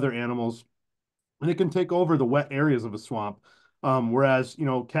for other animals, and it can take over the wet areas of a swamp. Whereas,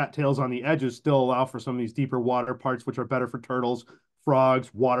 cattails on the edges still allow for some of these deeper water parts, which are better for turtles,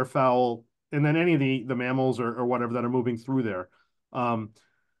 frogs, waterfowl, and then any of the mammals or whatever that are moving through there. Um,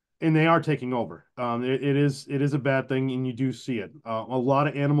 and they are taking over. It is a bad thing, and you do see it. A lot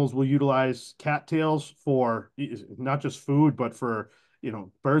of animals will utilize cattails for not just food, but for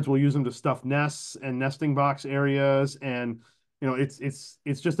birds will use them to stuff nests and nesting box areas, and it's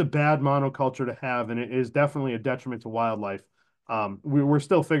just a bad monoculture to have, and it is definitely a detriment to wildlife. We're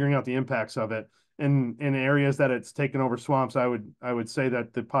still figuring out the impacts of it. In areas that it's taken over swamps, I would say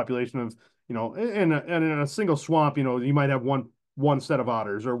that the population of in a single swamp, you might have one set of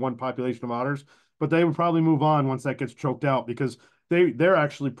otters or one population of otters, but they would probably move on once that gets choked out because they're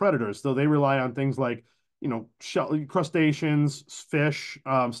actually predators. So they rely on things like shell, crustaceans, fish,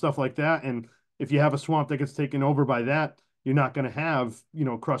 stuff like that. And if you have a swamp that gets taken over by that, you're not going to have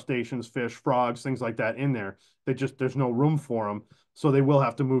crustaceans, fish, frogs, things like that in there. There's no room for them. So they will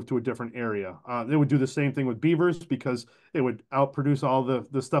have to move to a different area. They would do the same thing with beavers because it would outproduce all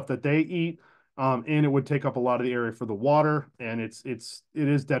the stuff that they eat, and it would take up a lot of the area for the water, and it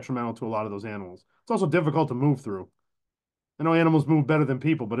is detrimental to a lot of those animals. It's also difficult to move through. I know animals move better than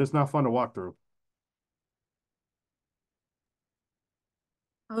people, but it's not fun to walk through.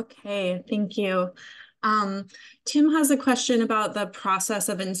 Okay, thank you. Tim has a question about the process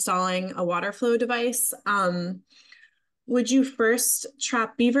of installing a water flow device. Would you first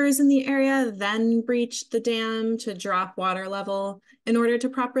trap beavers in the area, then breach the dam to drop water level in order to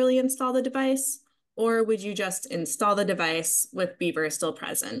properly install the device? Or would you just install the device with beavers still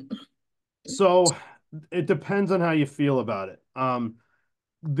present? So it depends on how you feel about it.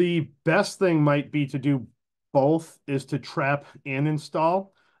 The best thing might be to do both, is to trap and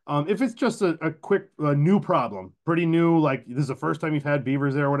install. If it's just a quick new problem, pretty new, like this is the first time you've had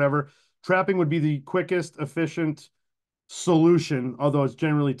beavers there or whatever, trapping would be the quickest, efficient solution, although it's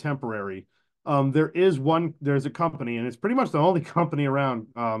generally temporary. There's a company, and it's pretty much the only company around,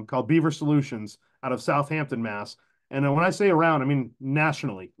 called Beaver Solutions out of Southampton, Mass. And when I say around, I mean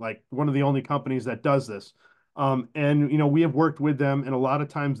nationally, like one of the only companies that does this. And we have worked with them, and a lot of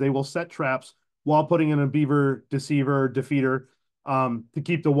times they will set traps while putting in a beaver deceiver, defeater, to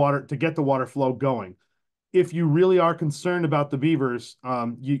get the water flow going. If you really are concerned about the beavers,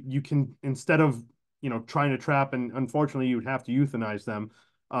 you can, instead of trying to trap, and unfortunately you would have to euthanize them.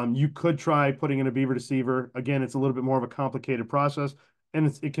 You could try putting in a beaver deceiver. Again, it's a little bit more of a complicated process,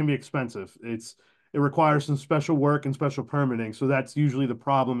 and it can be expensive. It requires some special work and special permitting. So that's usually the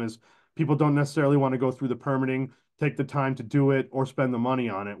problem, is people don't necessarily want to go through the permitting, take the time to do it, or spend the money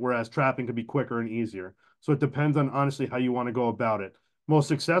on it, whereas trapping could be quicker and easier. So it depends on honestly how you want to go about it. Most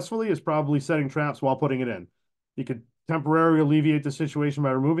successfully is probably setting traps while putting it in. You could temporarily alleviate the situation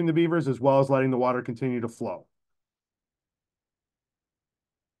by removing the beavers as well as letting the water continue to flow.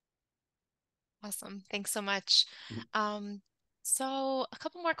 Awesome. Thanks so much. So a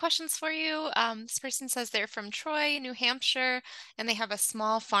couple more questions for you. This person says they're from Troy, New Hampshire, and they have a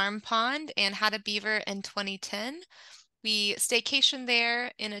small farm pond and had a beaver in 2010. We staycationed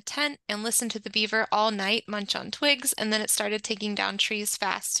there in a tent and listened to the beaver all night munch on twigs, and then it started taking down trees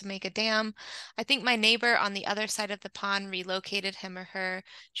fast to make a dam. I think my neighbor on the other side of the pond relocated him or her.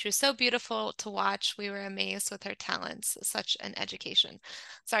 She was so beautiful to watch. We were amazed with her talents. Such an education.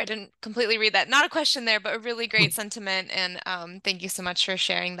 Sorry, I didn't completely read that. Not a question there, but a really great sentiment. And thank you so much for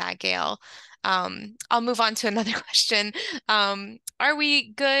sharing that, Gail. I'll move on to another question. Are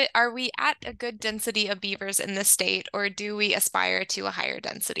we at a good density of beavers in the state, or do we aspire to a higher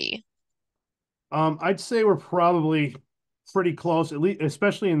density? I'd say we're probably pretty close, at least,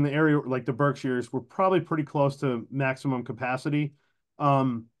 especially in the area like the Berkshires, we're probably pretty close to maximum capacity.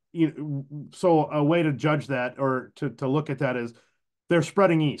 So a way to judge that, or to look at that, is they're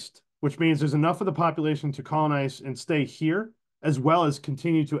spreading east, which means there's enough of the population to colonize and stay here, as well as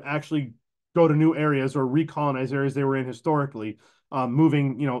continue to actually go to new areas or recolonize areas they were in historically,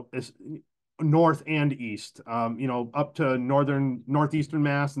 moving, north and east, up to northeastern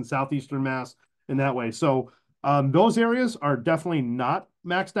Mass and southeastern Mass in that way. So those areas are definitely not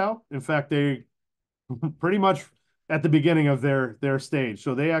maxed out. In fact, they pretty much at the beginning of their stage.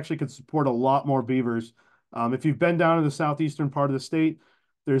 So they actually could support a lot more beavers. If you've been down to the southeastern part of the state,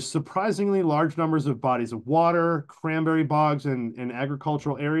 there's surprisingly large numbers of bodies of water, cranberry bogs, and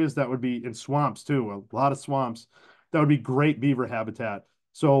agricultural areas that would be in swamps too, a lot of swamps that would be great beaver habitat.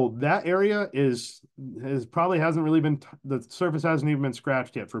 So that area is probably hasn't really been, the surface hasn't even been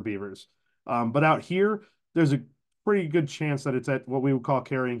scratched yet for beavers. But out here, there's a pretty good chance that it's at what we would call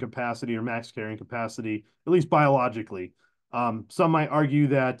carrying capacity or max carrying capacity, at least biologically. Some might argue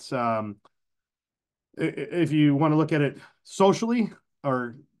that if you want to look at it socially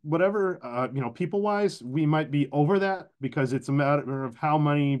or whatever, people wise, we might be over that because it's a matter of how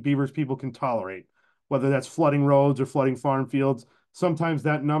many beavers people can tolerate, whether that's flooding roads or flooding farm fields. Sometimes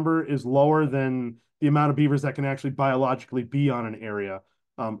that number is lower than the amount of beavers that can actually biologically be on an area.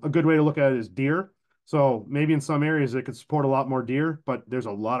 A good way to look at it is deer. So maybe in some areas it could support a lot more deer, but there's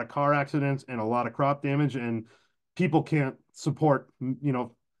a lot of car accidents and a lot of crop damage, and people can't support,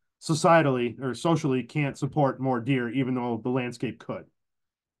 societally or socially can't support more deer, even though the landscape could.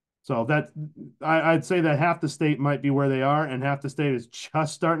 So I'd say that half the state might be where they are, and half the state is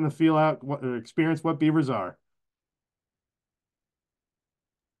just starting to feel out what experience what beavers are.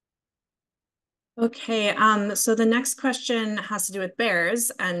 Okay, so the next question has to do with bears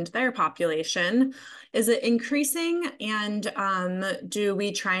and their population. Is it increasing, and do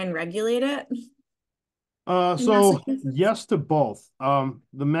we try and regulate it in So Massachusetts? yes to both. The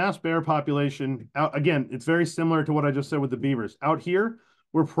mass bear population, again, it's very similar to what I just said with the beavers. Out here,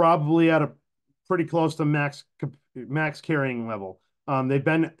 we're probably at a pretty close to max carrying level. They've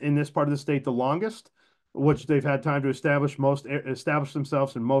been in this part of the state the longest, which they've had time to establish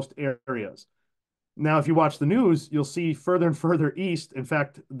themselves in most areas. Now, if you watch the news, you'll see further and further east. In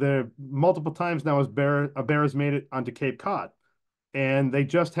fact, the multiple times now a bear has made it onto Cape Cod, and they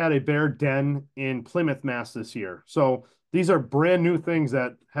just had a bear den in Plymouth, Mass this year. So these are brand new things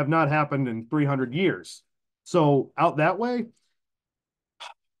that have not happened in 300 years. So out that way,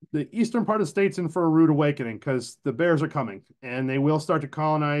 the eastern part of the state's in for a rude awakening because the bears are coming and they will start to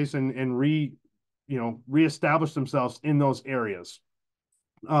colonize and reestablish themselves in those areas.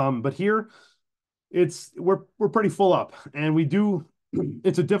 But here we're pretty full up, and we do.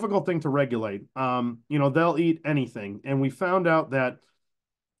 It's a difficult thing to regulate. They'll eat anything, and we found out that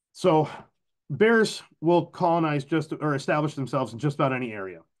so bears will colonize or establish themselves in just about any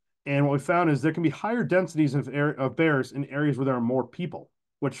area. And what we found is there can be higher densities of bears in areas where there are more people,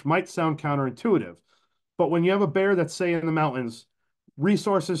 which might sound counterintuitive. But when you have a bear that's, say, in the mountains,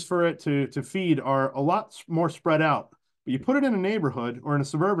 resources for it to feed are a lot more spread out. But you put it in a neighborhood or in a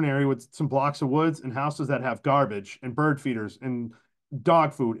suburban area with some blocks of woods and houses that have garbage and bird feeders and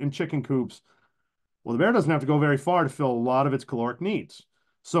dog food and chicken coops. Well, the bear doesn't have to go very far to fill a lot of its caloric needs.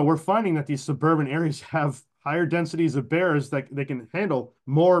 So we're finding that these suburban areas have higher densities of bears that they can handle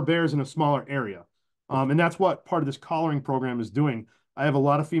more bears in a smaller area. And that's what part of this collaring program is doing. I have a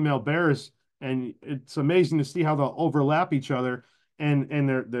lot of female bears, and it's amazing to see how they'll overlap each other, and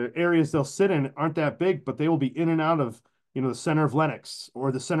the areas they'll sit in aren't that big, but they will be in and out of the center of Lenox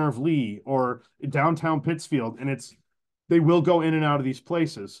or the center of Lee or downtown Pittsfield, and they will go in and out of these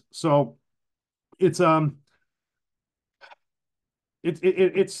places. So it's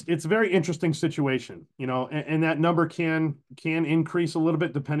it's a very interesting situation, and that number can increase a little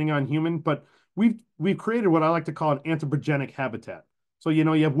bit depending on human, but we've created what I like to call an anthropogenic habitat. So you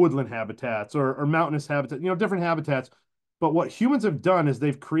have woodland habitats or mountainous habitat, different habitats. But what humans have done is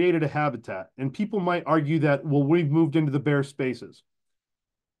they've created a habitat, and people might argue that, well, we've moved into the bear spaces.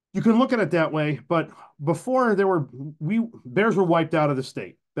 You can look at it that way, but before bears were wiped out of the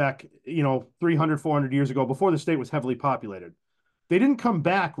state back, 300, 400 years ago, before the state was heavily populated. They didn't come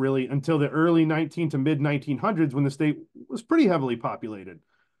back really until the early 19 to mid 1900s when the state was pretty heavily populated.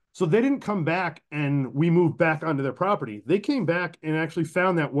 So they didn't come back and we moved back onto their property. They came back and actually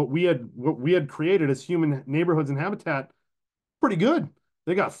found that what we had created as human neighborhoods and habitat pretty good.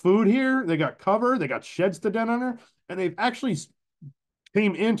 They got food here, they got cover, they got sheds to den under, and they've actually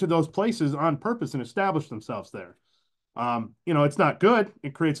came into those places on purpose and established themselves there. It's not good.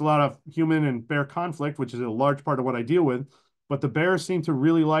 It creates a lot of human and bear conflict, which is a large part of what I deal with. But the bears seem to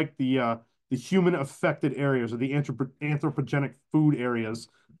really like the human affected areas or the anthropogenic food areas.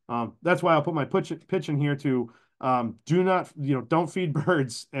 That's why I'll put my pitch in here to don't feed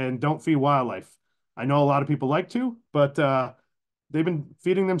birds and don't feed wildlife. I know a lot of people like to, but they've been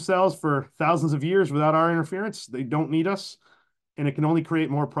feeding themselves for thousands of years without our interference. They don't need us, and it can only create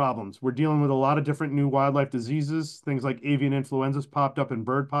more problems. We're dealing with a lot of different new wildlife diseases. Things like avian influenzas popped up in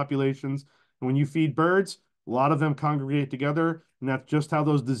bird populations. And when you feed birds, a lot of them congregate together, and that's just how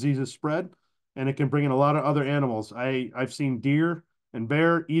those diseases spread. And it can bring in a lot of other animals. I've seen deer and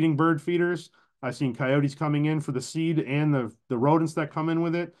bear eating bird feeders. I've seen coyotes coming in for the seed and the rodents that come in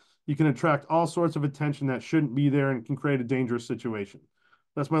with it. You can attract all sorts of attention that shouldn't be there and can create a dangerous situation.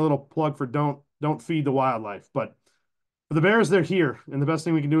 That's my little plug for don't feed the wildlife. But for the bears, they're here, and the best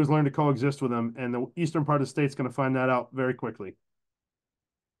thing we can do is learn to coexist with them. And the eastern part of the state's going to find that out very quickly.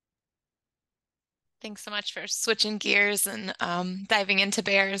 Thanks so much for switching gears and diving into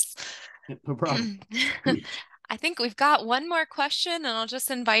bears. No problem. I think we've got one more question, and I'll just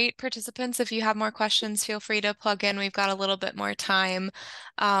invite participants. If you have more questions, feel free to plug in. We've got a little bit more time.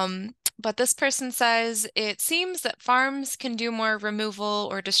 But this person says, it seems that farms can do more removal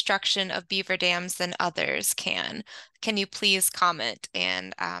or destruction of beaver dams than others can. Can you please comment?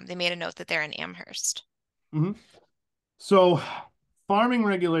 And they made a note that they're in Amherst. Mm-hmm. So farming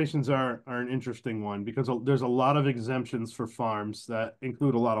regulations are an interesting one because there's a lot of exemptions for farms that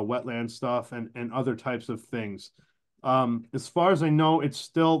include a lot of wetland stuff and other types of things. As far as I know,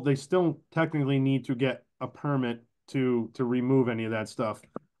 they still technically need to get a permit to remove any of that stuff.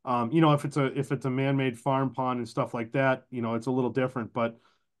 If it's a man-made farm pond and stuff like that, it's a little different, but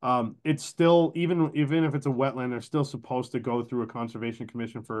it's still even if it's a wetland, they're still supposed to go through a conservation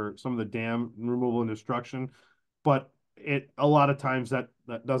commission for some of the dam removal and destruction. But a lot of times that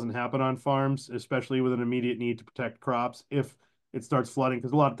doesn't happen on farms, especially with an immediate need to protect crops if it starts flooding,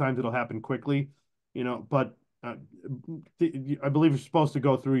 because a lot of times it'll happen quickly, but uh, I believe you're supposed to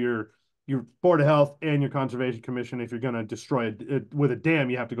go through your Board of Health and your Conservation Commission. If you're going to destroy it with a dam,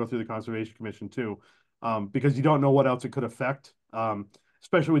 you have to go through the Conservation Commission too, because you don't know what else it could affect,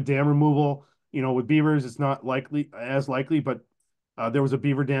 especially with dam removal. With beavers, it's not as likely, but there was a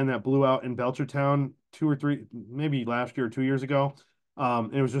beaver dam that blew out in Belchertown 2 or 3, maybe last year or 2 years ago.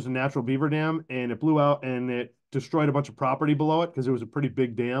 It was just a natural beaver dam, and it blew out and it destroyed a bunch of property below it because it was a pretty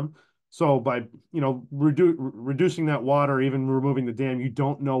big dam. So by reducing that water, even removing the dam, you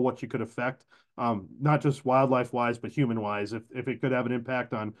don't know what you could affect, not just wildlife wise, but human wise. If it could have an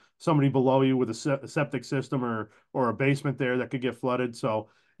impact on somebody below you with a septic system or a basement there that could get flooded. So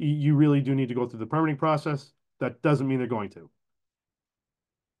you really do need to go through the permitting process. That doesn't mean they're going to.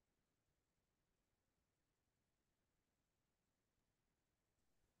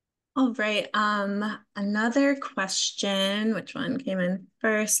 All right. Another question, which one came in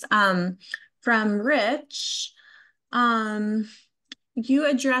first? From Rich. Um, you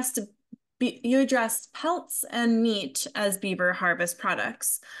addressed pelts and meat as beaver harvest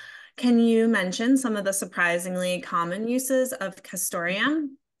products. Can you mention some of the surprisingly common uses of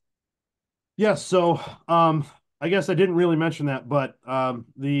castoreum? Yes, so I guess I didn't really mention that, but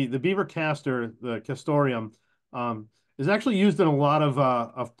the beaver castor, the castoreum, is actually used in a lot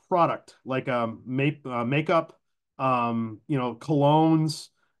of product like makeup, colognes,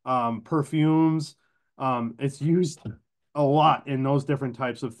 perfumes. It's used a lot in those different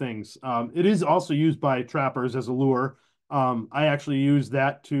types of things. It is also used by trappers as a lure. I actually use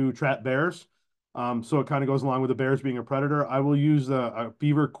that to trap bears. So it kind of goes along with the bears being a predator. I will use a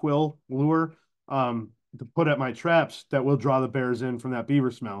beaver quill lure to put at my traps that will draw the bears in from that beaver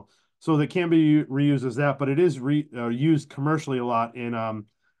smell. So they can be reused as that, but it is used commercially a lot in,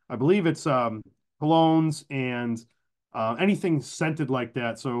 I believe it's colognes and anything scented like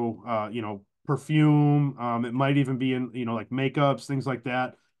that. So, perfume, it might even be in, like makeups, things like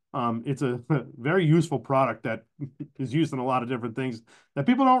that. It's a very useful product that is used in a lot of different things that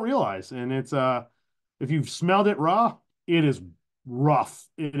people don't realize. And if you've smelled it raw, it is rough.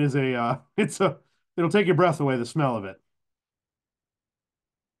 It'll take your breath away, the smell of it.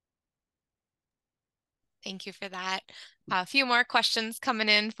 Thank you for that. A few more questions coming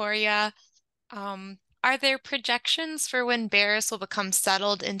in for you. Are there projections for when bears will become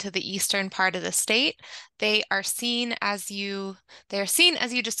settled into the eastern part of the state? They are seen as you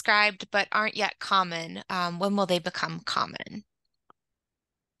described, but aren't yet common. When will they become common?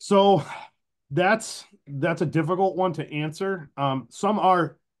 So that's a difficult one to answer. Some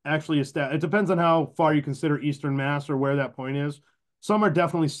are actually established. It depends on how far you consider Eastern Mass or where that point is. Some are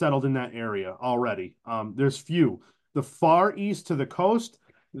definitely settled in that area already. There's few. The far east to the coast,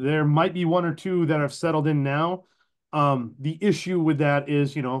 there might be one or two that have settled in now. The issue with that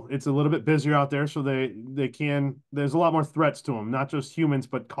is, it's a little bit busier out there, so there's a lot more threats to them, not just humans,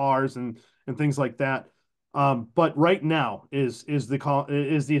 but cars and things like that. But right now is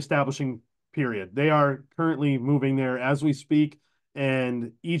the establishing period. They are currently moving there as we speak,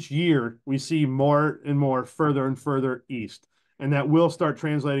 and each year we see more and more further and further east, and that will start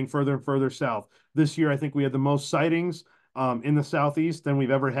translating further and further south. This year, I think we had the most sightings in the southeast than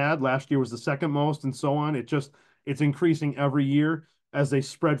we've ever had. Last year was the second most, and so on. It's increasing every year as they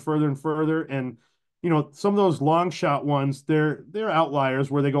spread further and further. And some of those long shot ones, they're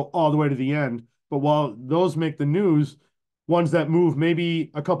outliers where they go all the way to the end. But while those make the news, ones that move maybe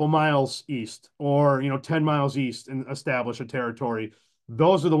a couple miles east or 10 miles east and establish a territory,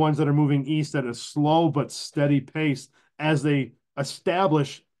 those are the ones that are moving east at a slow but steady pace as they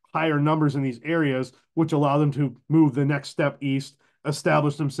establish higher numbers in these areas, which allow them to move the next step east,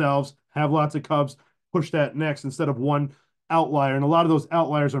 establish themselves, have lots of cubs, push that next instead of one outlier. And a lot of those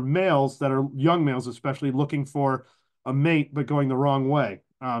outliers are males that are young males, especially looking for a mate, but going the wrong way.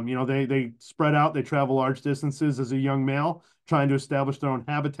 They spread out, they travel large distances as a young male, trying to establish their own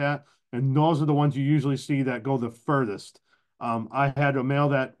habitat. And those are the ones you usually see that go the furthest. I had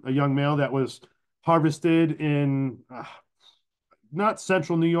a young male that was harvested in not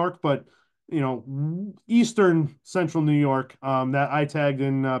central New York, but eastern central New York, that I tagged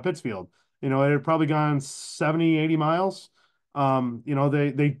in Pittsfield. It had probably gone 70, 80 miles.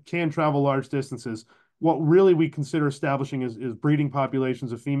 They can travel large distances. What really we consider establishing is breeding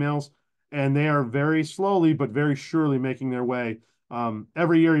populations of females, and they are very slowly but very surely making their way.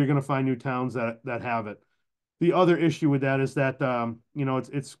 Every year you're going to find new towns that have it. The other issue with that is that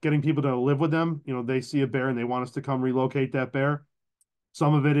it's getting people to live with them. They see a bear and they want us to come relocate that bear.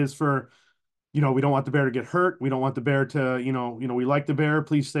 Some of it is for, we don't want the bear to get hurt. We don't want the bear to, we like the bear,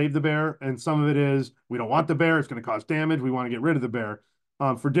 please save the bear. And some of it is, we don't want the bear, it's going to cause damage. We want to get rid of the bear.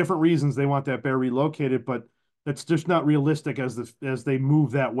 For different reasons, they want that bear relocated, but that's just not realistic as they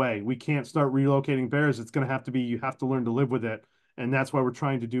move that way. We can't start relocating bears. It's going to have to be, you have to learn to live with it. And that's why we're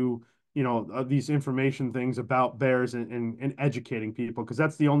trying to do, these information things about bears and educating people, because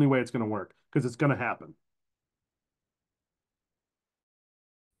that's the only way it's going to work, because it's going to happen.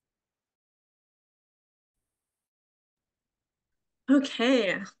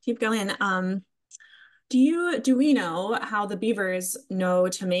 Okay, keep going. Do we know how the beavers know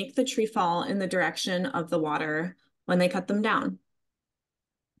to make the tree fall in the direction of the water when they cut them down?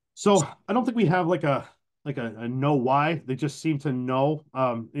 So I don't think we have a know why. They just seem to know.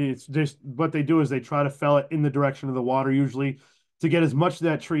 It's just what they do is they try to fell it in the direction of the water, usually to get as much of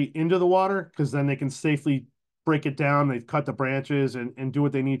that tree into the water, because then they can safely break it down. They cut the branches and do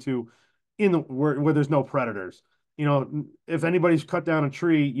what they need to in the where there's no predators. If anybody's cut down a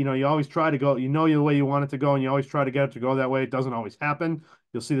tree, you always try to go, the way you want it to go, and you always try to get it to go that way. It doesn't always happen.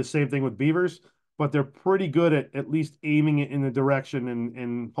 You'll see the same thing with beavers, but they're pretty good at least aiming it in the direction,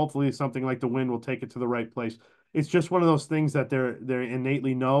 and hopefully something like the wind will take it to the right place. It's just one of those things that they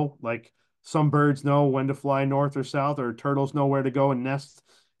innately know. Like some birds know when to fly north or south, or turtles know where to go and nest,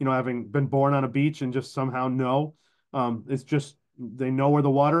 having been born on a beach and just somehow know. It's just they know where the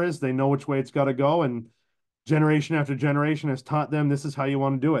water is, they know which way it's got to go, and generation after generation has taught them this is how you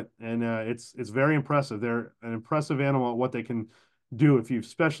want to do it. And it's very impressive. They're an impressive animal at what they can do. If you've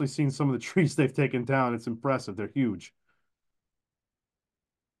especially seen some of the trees they've taken down, it's impressive. They're huge.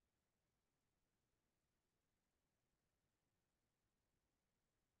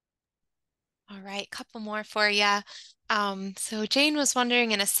 All right, couple more for you. So Jane was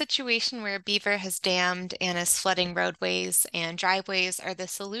wondering, in a situation where a beaver has dammed and is flooding roadways and driveways, are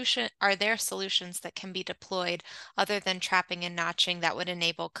there solutions that can be deployed other than trapping and notching that would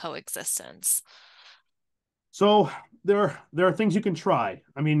enable coexistence? So there are things you can try.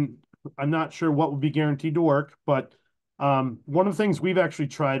 I mean, I'm not sure what would be guaranteed to work, but one of the things we've actually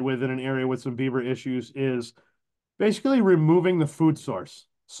tried with in an area with some beaver issues is basically removing the food source.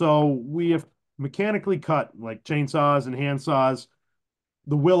 So we have mechanically cut, like chainsaws and hand saws,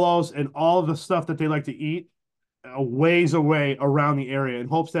 the willows and all of the stuff that they like to eat a ways away around the area, in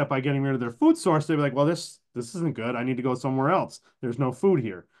hopes that by getting rid of their food source, they'd be like, well, this isn't good. I need to go somewhere else. There's no food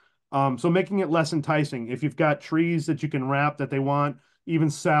here. So making it less enticing. If you've got trees that you can wrap that they want, even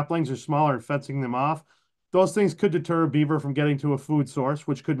saplings or smaller, fencing them off, those things could deter a beaver from getting to a food source,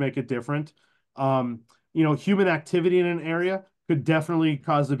 which could make it different. Human activity in an area could definitely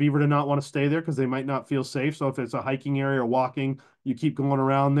cause the beaver to not want to stay there, because they might not feel safe. So if it's a hiking area or walking, you keep going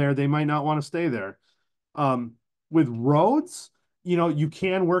around there, they might not want to stay there. Um, with roads, you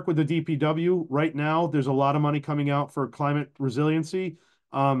can work with the DPW. Right now, there's a lot of money coming out for climate resiliency.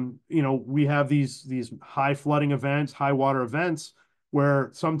 We have these high flooding events, high water events, where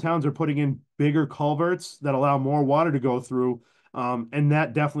some towns are putting in bigger culverts that allow more water to go through. And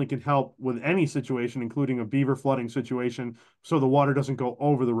that definitely can help with any situation, including a beaver flooding situation, so the water doesn't go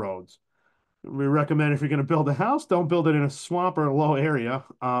over the roads. We recommend, if you're going to build a house, don't build it in a swamp or a low area.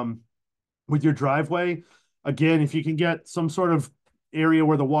 With your driveway, again, if you can get some sort of area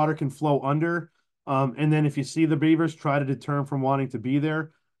where the water can flow under, and then if you see the beavers, try to deter them from wanting to be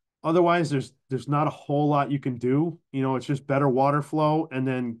there. Otherwise, there's not a whole lot you can do. It's just better water flow and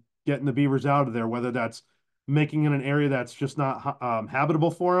then getting the beavers out of there, whether that's making it an area that's just not habitable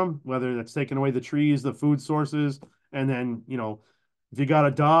for them, whether that's taking away the trees, the food sources, and then, if you got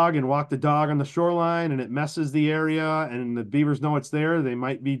a dog and walk the dog on the shoreline and it messes the area and the beavers know it's there, they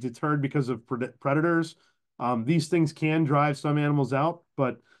might be deterred because of predators. These things can drive some animals out,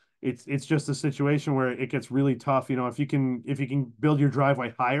 but it's just a situation where it gets really tough. If you can build your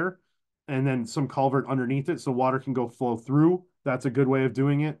driveway higher, and then some culvert underneath it so water can go flow through. That's a good way of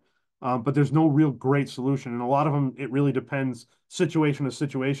doing it. But there's no real great solution. And a lot of them, it really depends situation to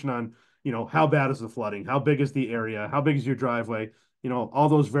situation on, how bad is the flooding? How big is the area? How big is your driveway? All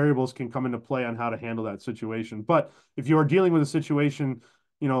those variables can come into play on how to handle that situation. But if you are dealing with a situation,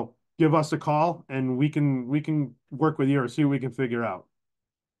 give us a call and we can work with you or see what we can figure out.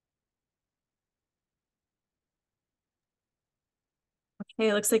 Okay,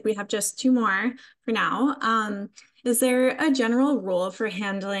 it looks like we have just two more for now. Is there a general rule for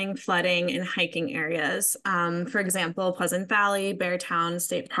handling flooding in hiking areas? For example, Pleasant Valley, Beartown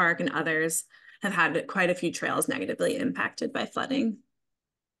State Park, and others have had quite a few trails negatively impacted by flooding.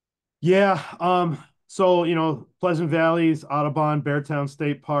 Yeah. So, Pleasant Valley's Audubon Beartown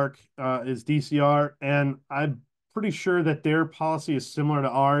State Park is DCR, and I'm pretty sure that their policy is similar to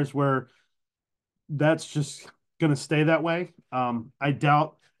ours, where that's just going to stay that way. I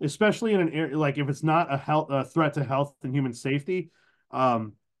doubt, especially in an area like if it's not a threat to health and human safety,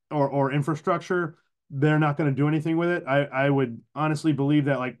 um, or infrastructure, they're not going to do anything with it. I would honestly believe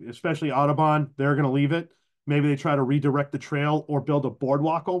that, like especially Audubon, they're going to leave it. Maybe they try to redirect the trail or build a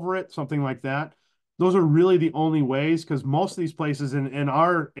boardwalk over it, something like that. Those are really the only ways, because most of these places, and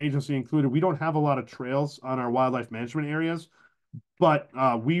our agency included, we don't have a lot of trails on our wildlife management areas, but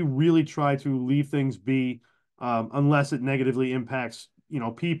we really try to leave things be, unless it negatively impacts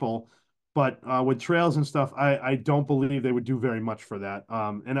people. But with trails and stuff, I don't believe they would do very much for that.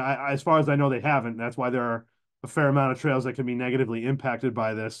 And as far as I know, they haven't. That's why there are a fair amount of trails that can be negatively impacted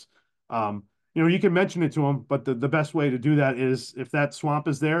by this. You can mention it to them, but the best way to do that is, if that swamp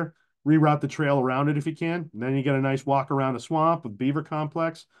is there, reroute the trail around it if you can. And then you get a nice walk around the swamp with beaver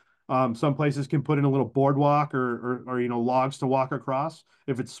complex. Some places can put in a little boardwalk or logs to walk across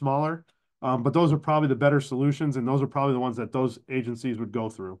if it's smaller. But those are probably the better solutions, and those are probably the ones that those agencies would go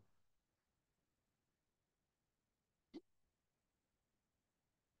through.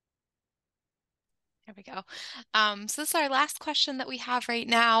 There we go. So this is our last question that we have right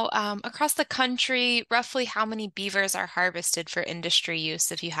now. Across the country, roughly how many beavers are harvested for industry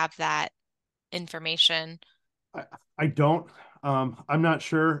use, if you have that information? I don't. I'm not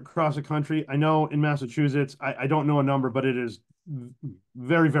sure across the country. I know in Massachusetts, I don't know a number, but it is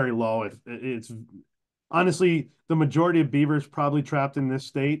very, very low. It's honestly, the majority of beavers probably trapped in this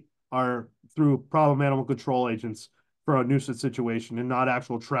state are through problem animal control agents for a nuisance situation, and not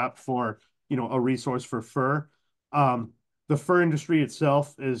actual trap for, a resource for fur. Um, the fur industry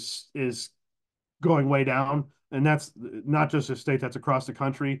itself is going way down, and that's not just a state, that's across the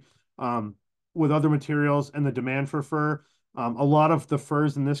country. Um, with other materials and the demand for fur, a lot of the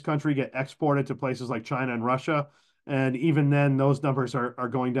furs in this country get exported to places like China and Russia, and even then, those numbers are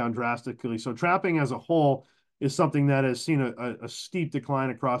going down drastically. So trapping as a whole is something that has seen a steep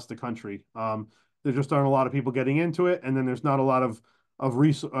decline across the country. There just aren't a lot of people getting into it, and then there's not a lot of a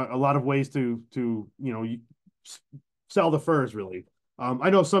lot of ways to sell the furs really. I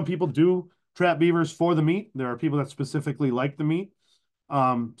know some people do trap beavers for the meat. There are people that specifically like the meat.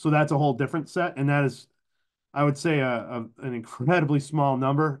 So that's a whole different set, and that is, I would say, an incredibly small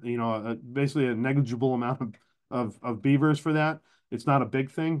number. Basically a negligible amount of beavers for that. It's not a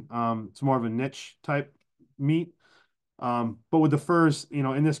big thing. It's more of a niche type meat. But with the furs,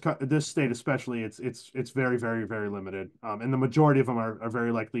 in this state especially, it's very, very, very limited. And the majority of them are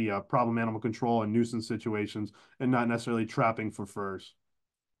very likely problem animal control and nuisance situations, and not necessarily trapping for furs.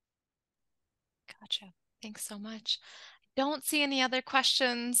 Gotcha. Thanks so much. Don't see any other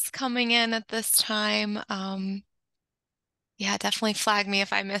questions coming in at this time. Yeah, definitely flag me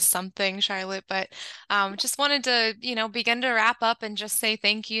if I missed something, Charlotte. But just wanted to, begin to wrap up and just say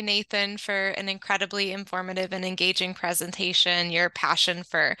thank you, Nathan, for an incredibly informative and engaging presentation. Your passion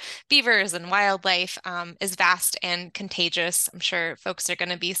for beavers and wildlife is vast and contagious. I'm sure folks are going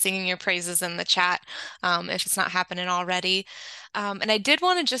to be singing your praises in the chat if it's not happening already. And I did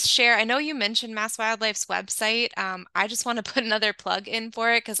want to just share, I know you mentioned Mass Wildlife's website. I just want to put another plug in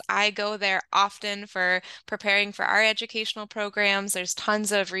for it because I go there often for preparing for our educational programs. There's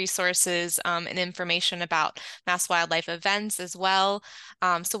tons of resources and information about Mass Wildlife events as well.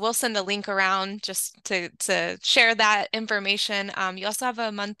 So we'll send a link around just to share that information. You also have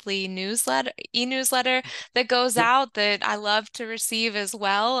a monthly e-newsletter that goes Yep. out that I love to receive as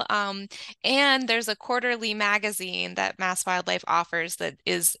well. And there's a quarterly magazine that Mass Wildlife offers that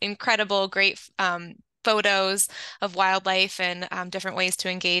is incredible, great photos of wildlife and different ways to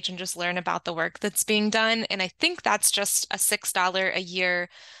engage and just learn about the work that's being done. And I think that's just a $6 a year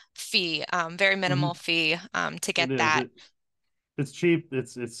fee, very Mhm. minimal fee to It get is. that. It's cheap.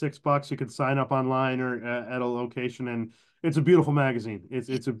 It's $6. You can sign up online or at a location, and it's a beautiful magazine. It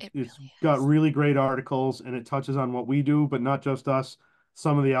It's really got is. really great articles, and it touches on what we do, but not just us.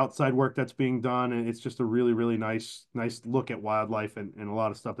 Some of the outside work that's being done, and it's just a really nice look at wildlife and a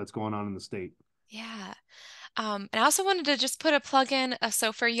lot of stuff that's going on in the state. Yeah. And I also wanted to just put a plug in.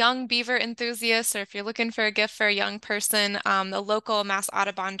 So for young beaver enthusiasts, or if you're looking for a gift for a young person, the local Mass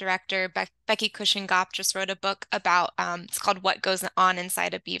Audubon director, Becky Cushing-Gopp, just wrote a book about, it's called What Goes On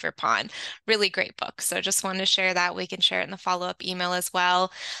Inside a Beaver Pond. Really great book. So just wanted to share that. We can share it in the follow-up email as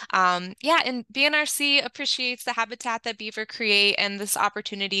well. Yeah, and BNRC appreciates the habitat that beaver create and this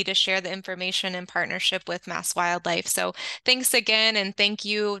opportunity to share the information in partnership with Mass Wildlife. So thanks again, and thank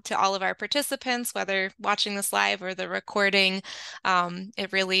you to all of our participants, whether watching this live or the recording.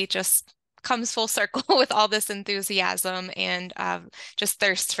 It really just comes full circle with all this enthusiasm and just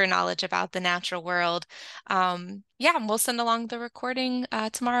thirst for knowledge about the natural world. Yeah, and we'll send along the recording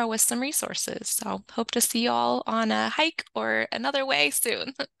tomorrow with some resources. So hope to see you all on a hike or another way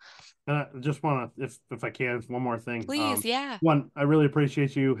soon. And I just want to, if I can, one more thing. Please, yeah. One, I really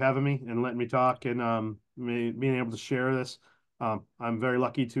appreciate you having me and letting me talk and being able to share this. I'm very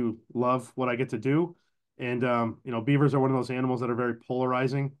lucky to love what I get to do. And beavers are one of those animals that are very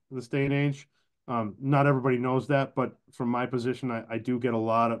polarizing in this day and age. Not everybody knows that, but from my position, I do get a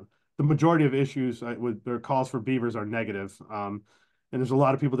lot of the majority of issues with their calls for beavers are negative. And there's a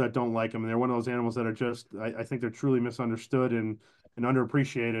lot of people that don't like them. And they're one of those animals that are just, I think they're truly misunderstood and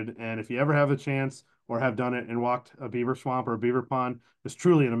underappreciated. And if you ever have a chance or have done it and walked a beaver swamp or a beaver pond, it's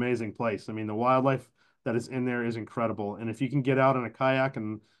truly an amazing place. I mean, the wildlife that is in there is incredible. And if you can get out in a kayak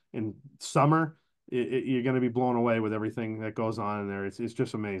and in summer, you're going to be blown away with everything that goes on in there. It's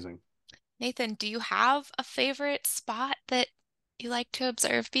just amazing. Nathan, do you have a favorite spot that you like to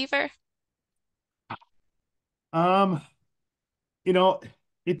observe beaver? Um, you know,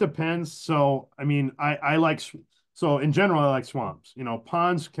 it depends. So, I mean, I like so in general, I like swamps.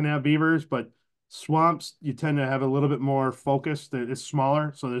 Ponds can have beavers, but swamps you tend to have a little bit more focused. It's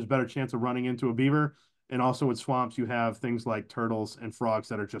smaller, so there's a better chance of running into a beaver. And also with swamps, you have things like turtles and frogs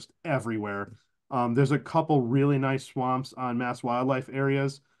that are just everywhere. There's a couple really nice swamps on Mass Wildlife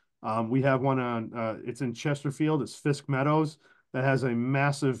areas. We have one on it's in Chesterfield. It's Fisk Meadows that has a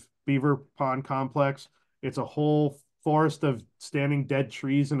massive beaver pond complex. It's a whole forest of standing dead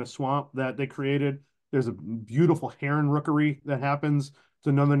trees in a swamp that they created. There's a beautiful heron rookery that happens. It's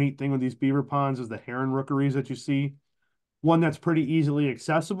another neat thing with these beaver ponds is the heron rookeries that you see. One that's pretty easily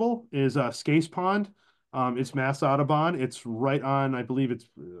accessible is Scase Pond. It's Mass Audubon. It's right on, I believe it's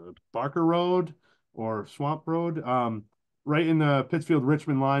Barker Road or Swamp Road, right in the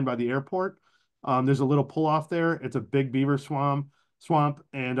Pittsfield-Richmond line by the airport. There's a little pull-off there. It's a big beaver swamp,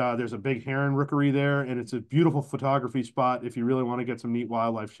 and there's a big heron rookery there, and it's a beautiful photography spot if you really want to get some neat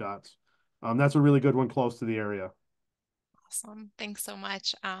wildlife shots. That's a really good one close to the area. Awesome. Thanks so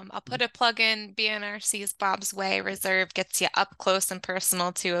much. I'll put a plug in. BNRC's Bob's Way Reserve gets you up close and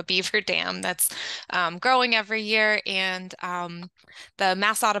personal to a beaver dam that's growing every year. And the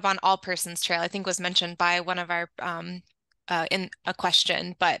Mass Audubon All Persons Trail, I think, was mentioned by one of our in a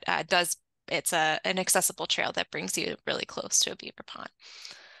question, but it's an accessible trail that brings you really close to a beaver pond.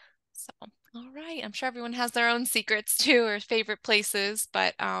 So, all right. I'm sure everyone has their own secrets too, or favorite places,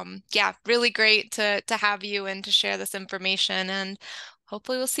 but yeah, really great to have you and to share this information, and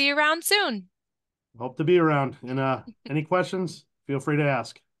hopefully we'll see you around soon. Hope to be around. And any questions, feel free to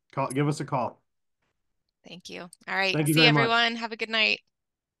ask. Give us a call. Thank you. All right. Thank you See very much. everyone. Have a good night.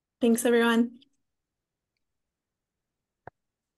 Thanks, everyone.